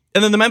that.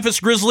 And then the Memphis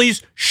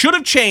Grizzlies should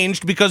have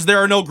changed because there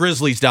are no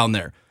Grizzlies down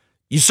there.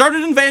 You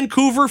started in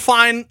Vancouver,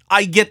 fine.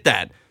 I get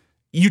that.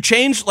 You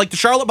changed, like the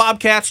Charlotte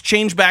Bobcats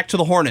changed back to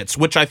the Hornets,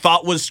 which I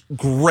thought was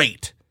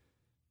great.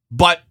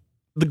 But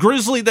the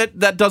Grizzly,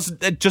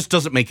 that just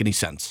doesn't make any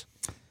sense.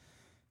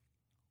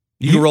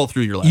 You can roll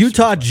through your last.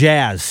 Utah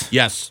Jazz.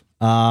 Yes.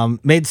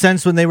 Made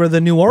sense when they were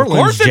the New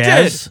Orleans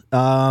Jazz.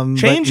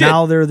 Change but it.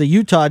 Now they're the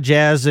Utah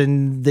Jazz,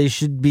 and they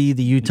should be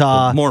the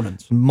Utah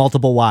Mormons.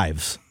 Multiple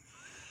wives.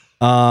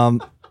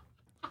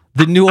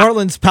 The New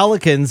Orleans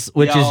Pelicans,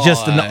 which is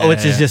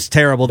just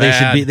terrible.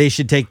 Bad. They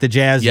should take the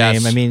Jazz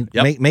name. I mean,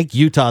 make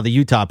Utah the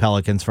Utah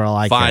Pelicans for all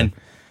I care.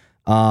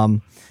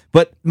 Fine.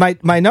 But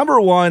my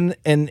number one,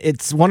 and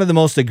it's one of the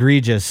most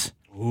egregious.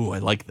 Ooh, I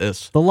like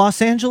this. The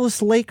Los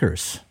Angeles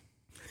Lakers.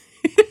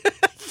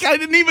 I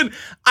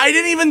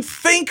didn't even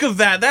think of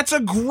that. That's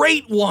a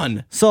great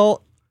one.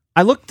 So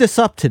I looked this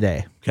up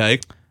today. Okay.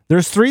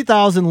 There's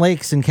 3,000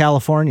 lakes in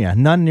California,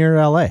 none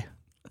near LA.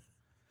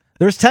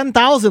 There's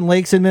 10,000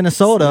 lakes in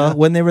Minnesota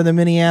when they were the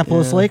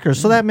Minneapolis Lakers,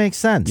 so that makes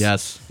sense.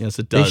 Yes,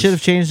 it does. They should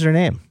have changed their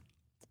name.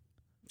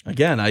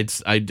 Again, I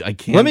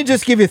can't. Let me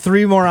just give you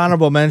three more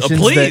honorable mentions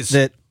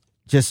that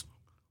just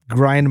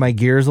grind my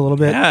gears a little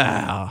bit.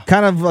 Yeah.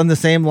 Kind of on the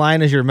same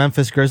line as your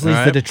Memphis Grizzlies,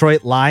 Right. The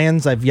Detroit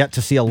Lions. I've yet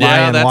to see a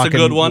lion that's a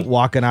good one.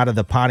 walking out of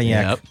the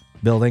Pontiac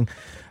building.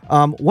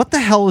 What the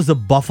hell is a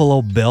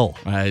Buffalo Bill?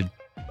 I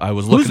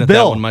was looking Who's at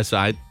Bill? that one my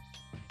side.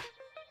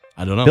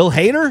 I don't know. Bill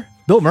Hader?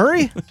 Bill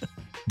Murray?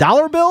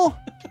 Dollar Bill?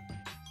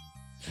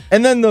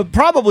 And then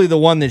probably the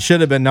one that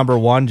should have been number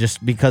one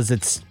just because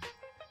it's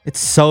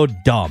so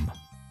dumb.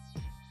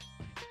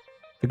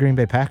 The Green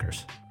Bay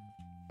Packers.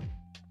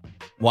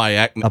 Why?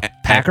 A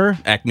Packer?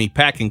 Acme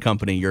Packing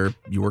Company.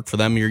 You work for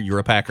them. You're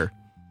a Packer.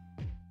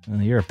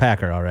 You're a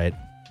Packer, all right.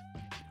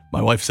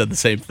 My wife said the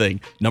same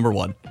thing. Number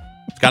one.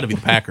 It's got to be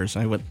the Packers.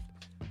 I went,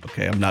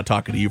 okay, I'm not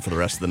talking to you for the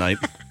rest of the night.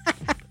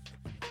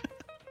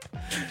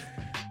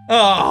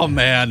 Oh,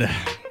 man.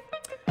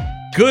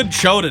 Good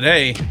show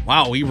today.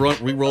 Wow, we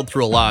rolled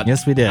through a lot.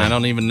 Yes, we did. I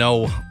don't even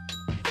know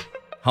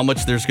how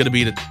much there's going to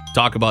be to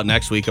talk about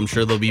next week. I'm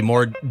sure there'll be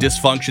more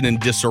dysfunction and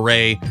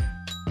disarray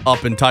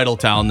up in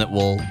Titletown that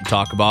we'll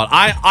talk about.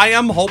 I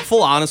am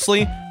hopeful,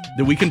 honestly,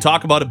 that we can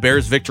talk about a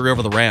Bears victory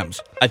over the Rams.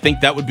 I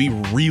think that would be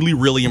really,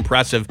 really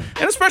impressive,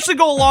 and especially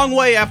go a long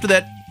way after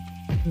that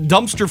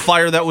dumpster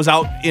fire that was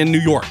out in New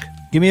York.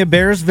 Give me a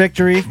Bears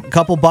victory, a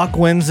couple Buck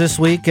wins this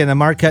week, and a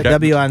Marquette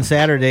W on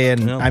Saturday,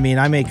 and I mean,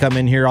 I may come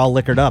in here all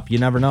liquored up. You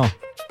never know.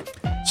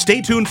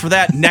 Stay tuned for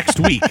that next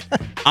week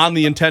on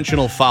The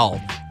Intentional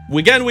Foul.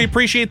 Again, we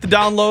appreciate the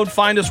download.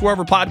 Find us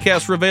wherever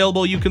podcasts are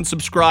available. You can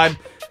subscribe.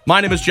 My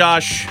name is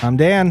Josh. I'm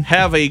Dan.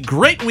 Have a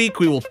great week.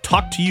 We will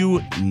talk to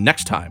you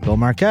next time. Go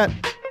Marquette.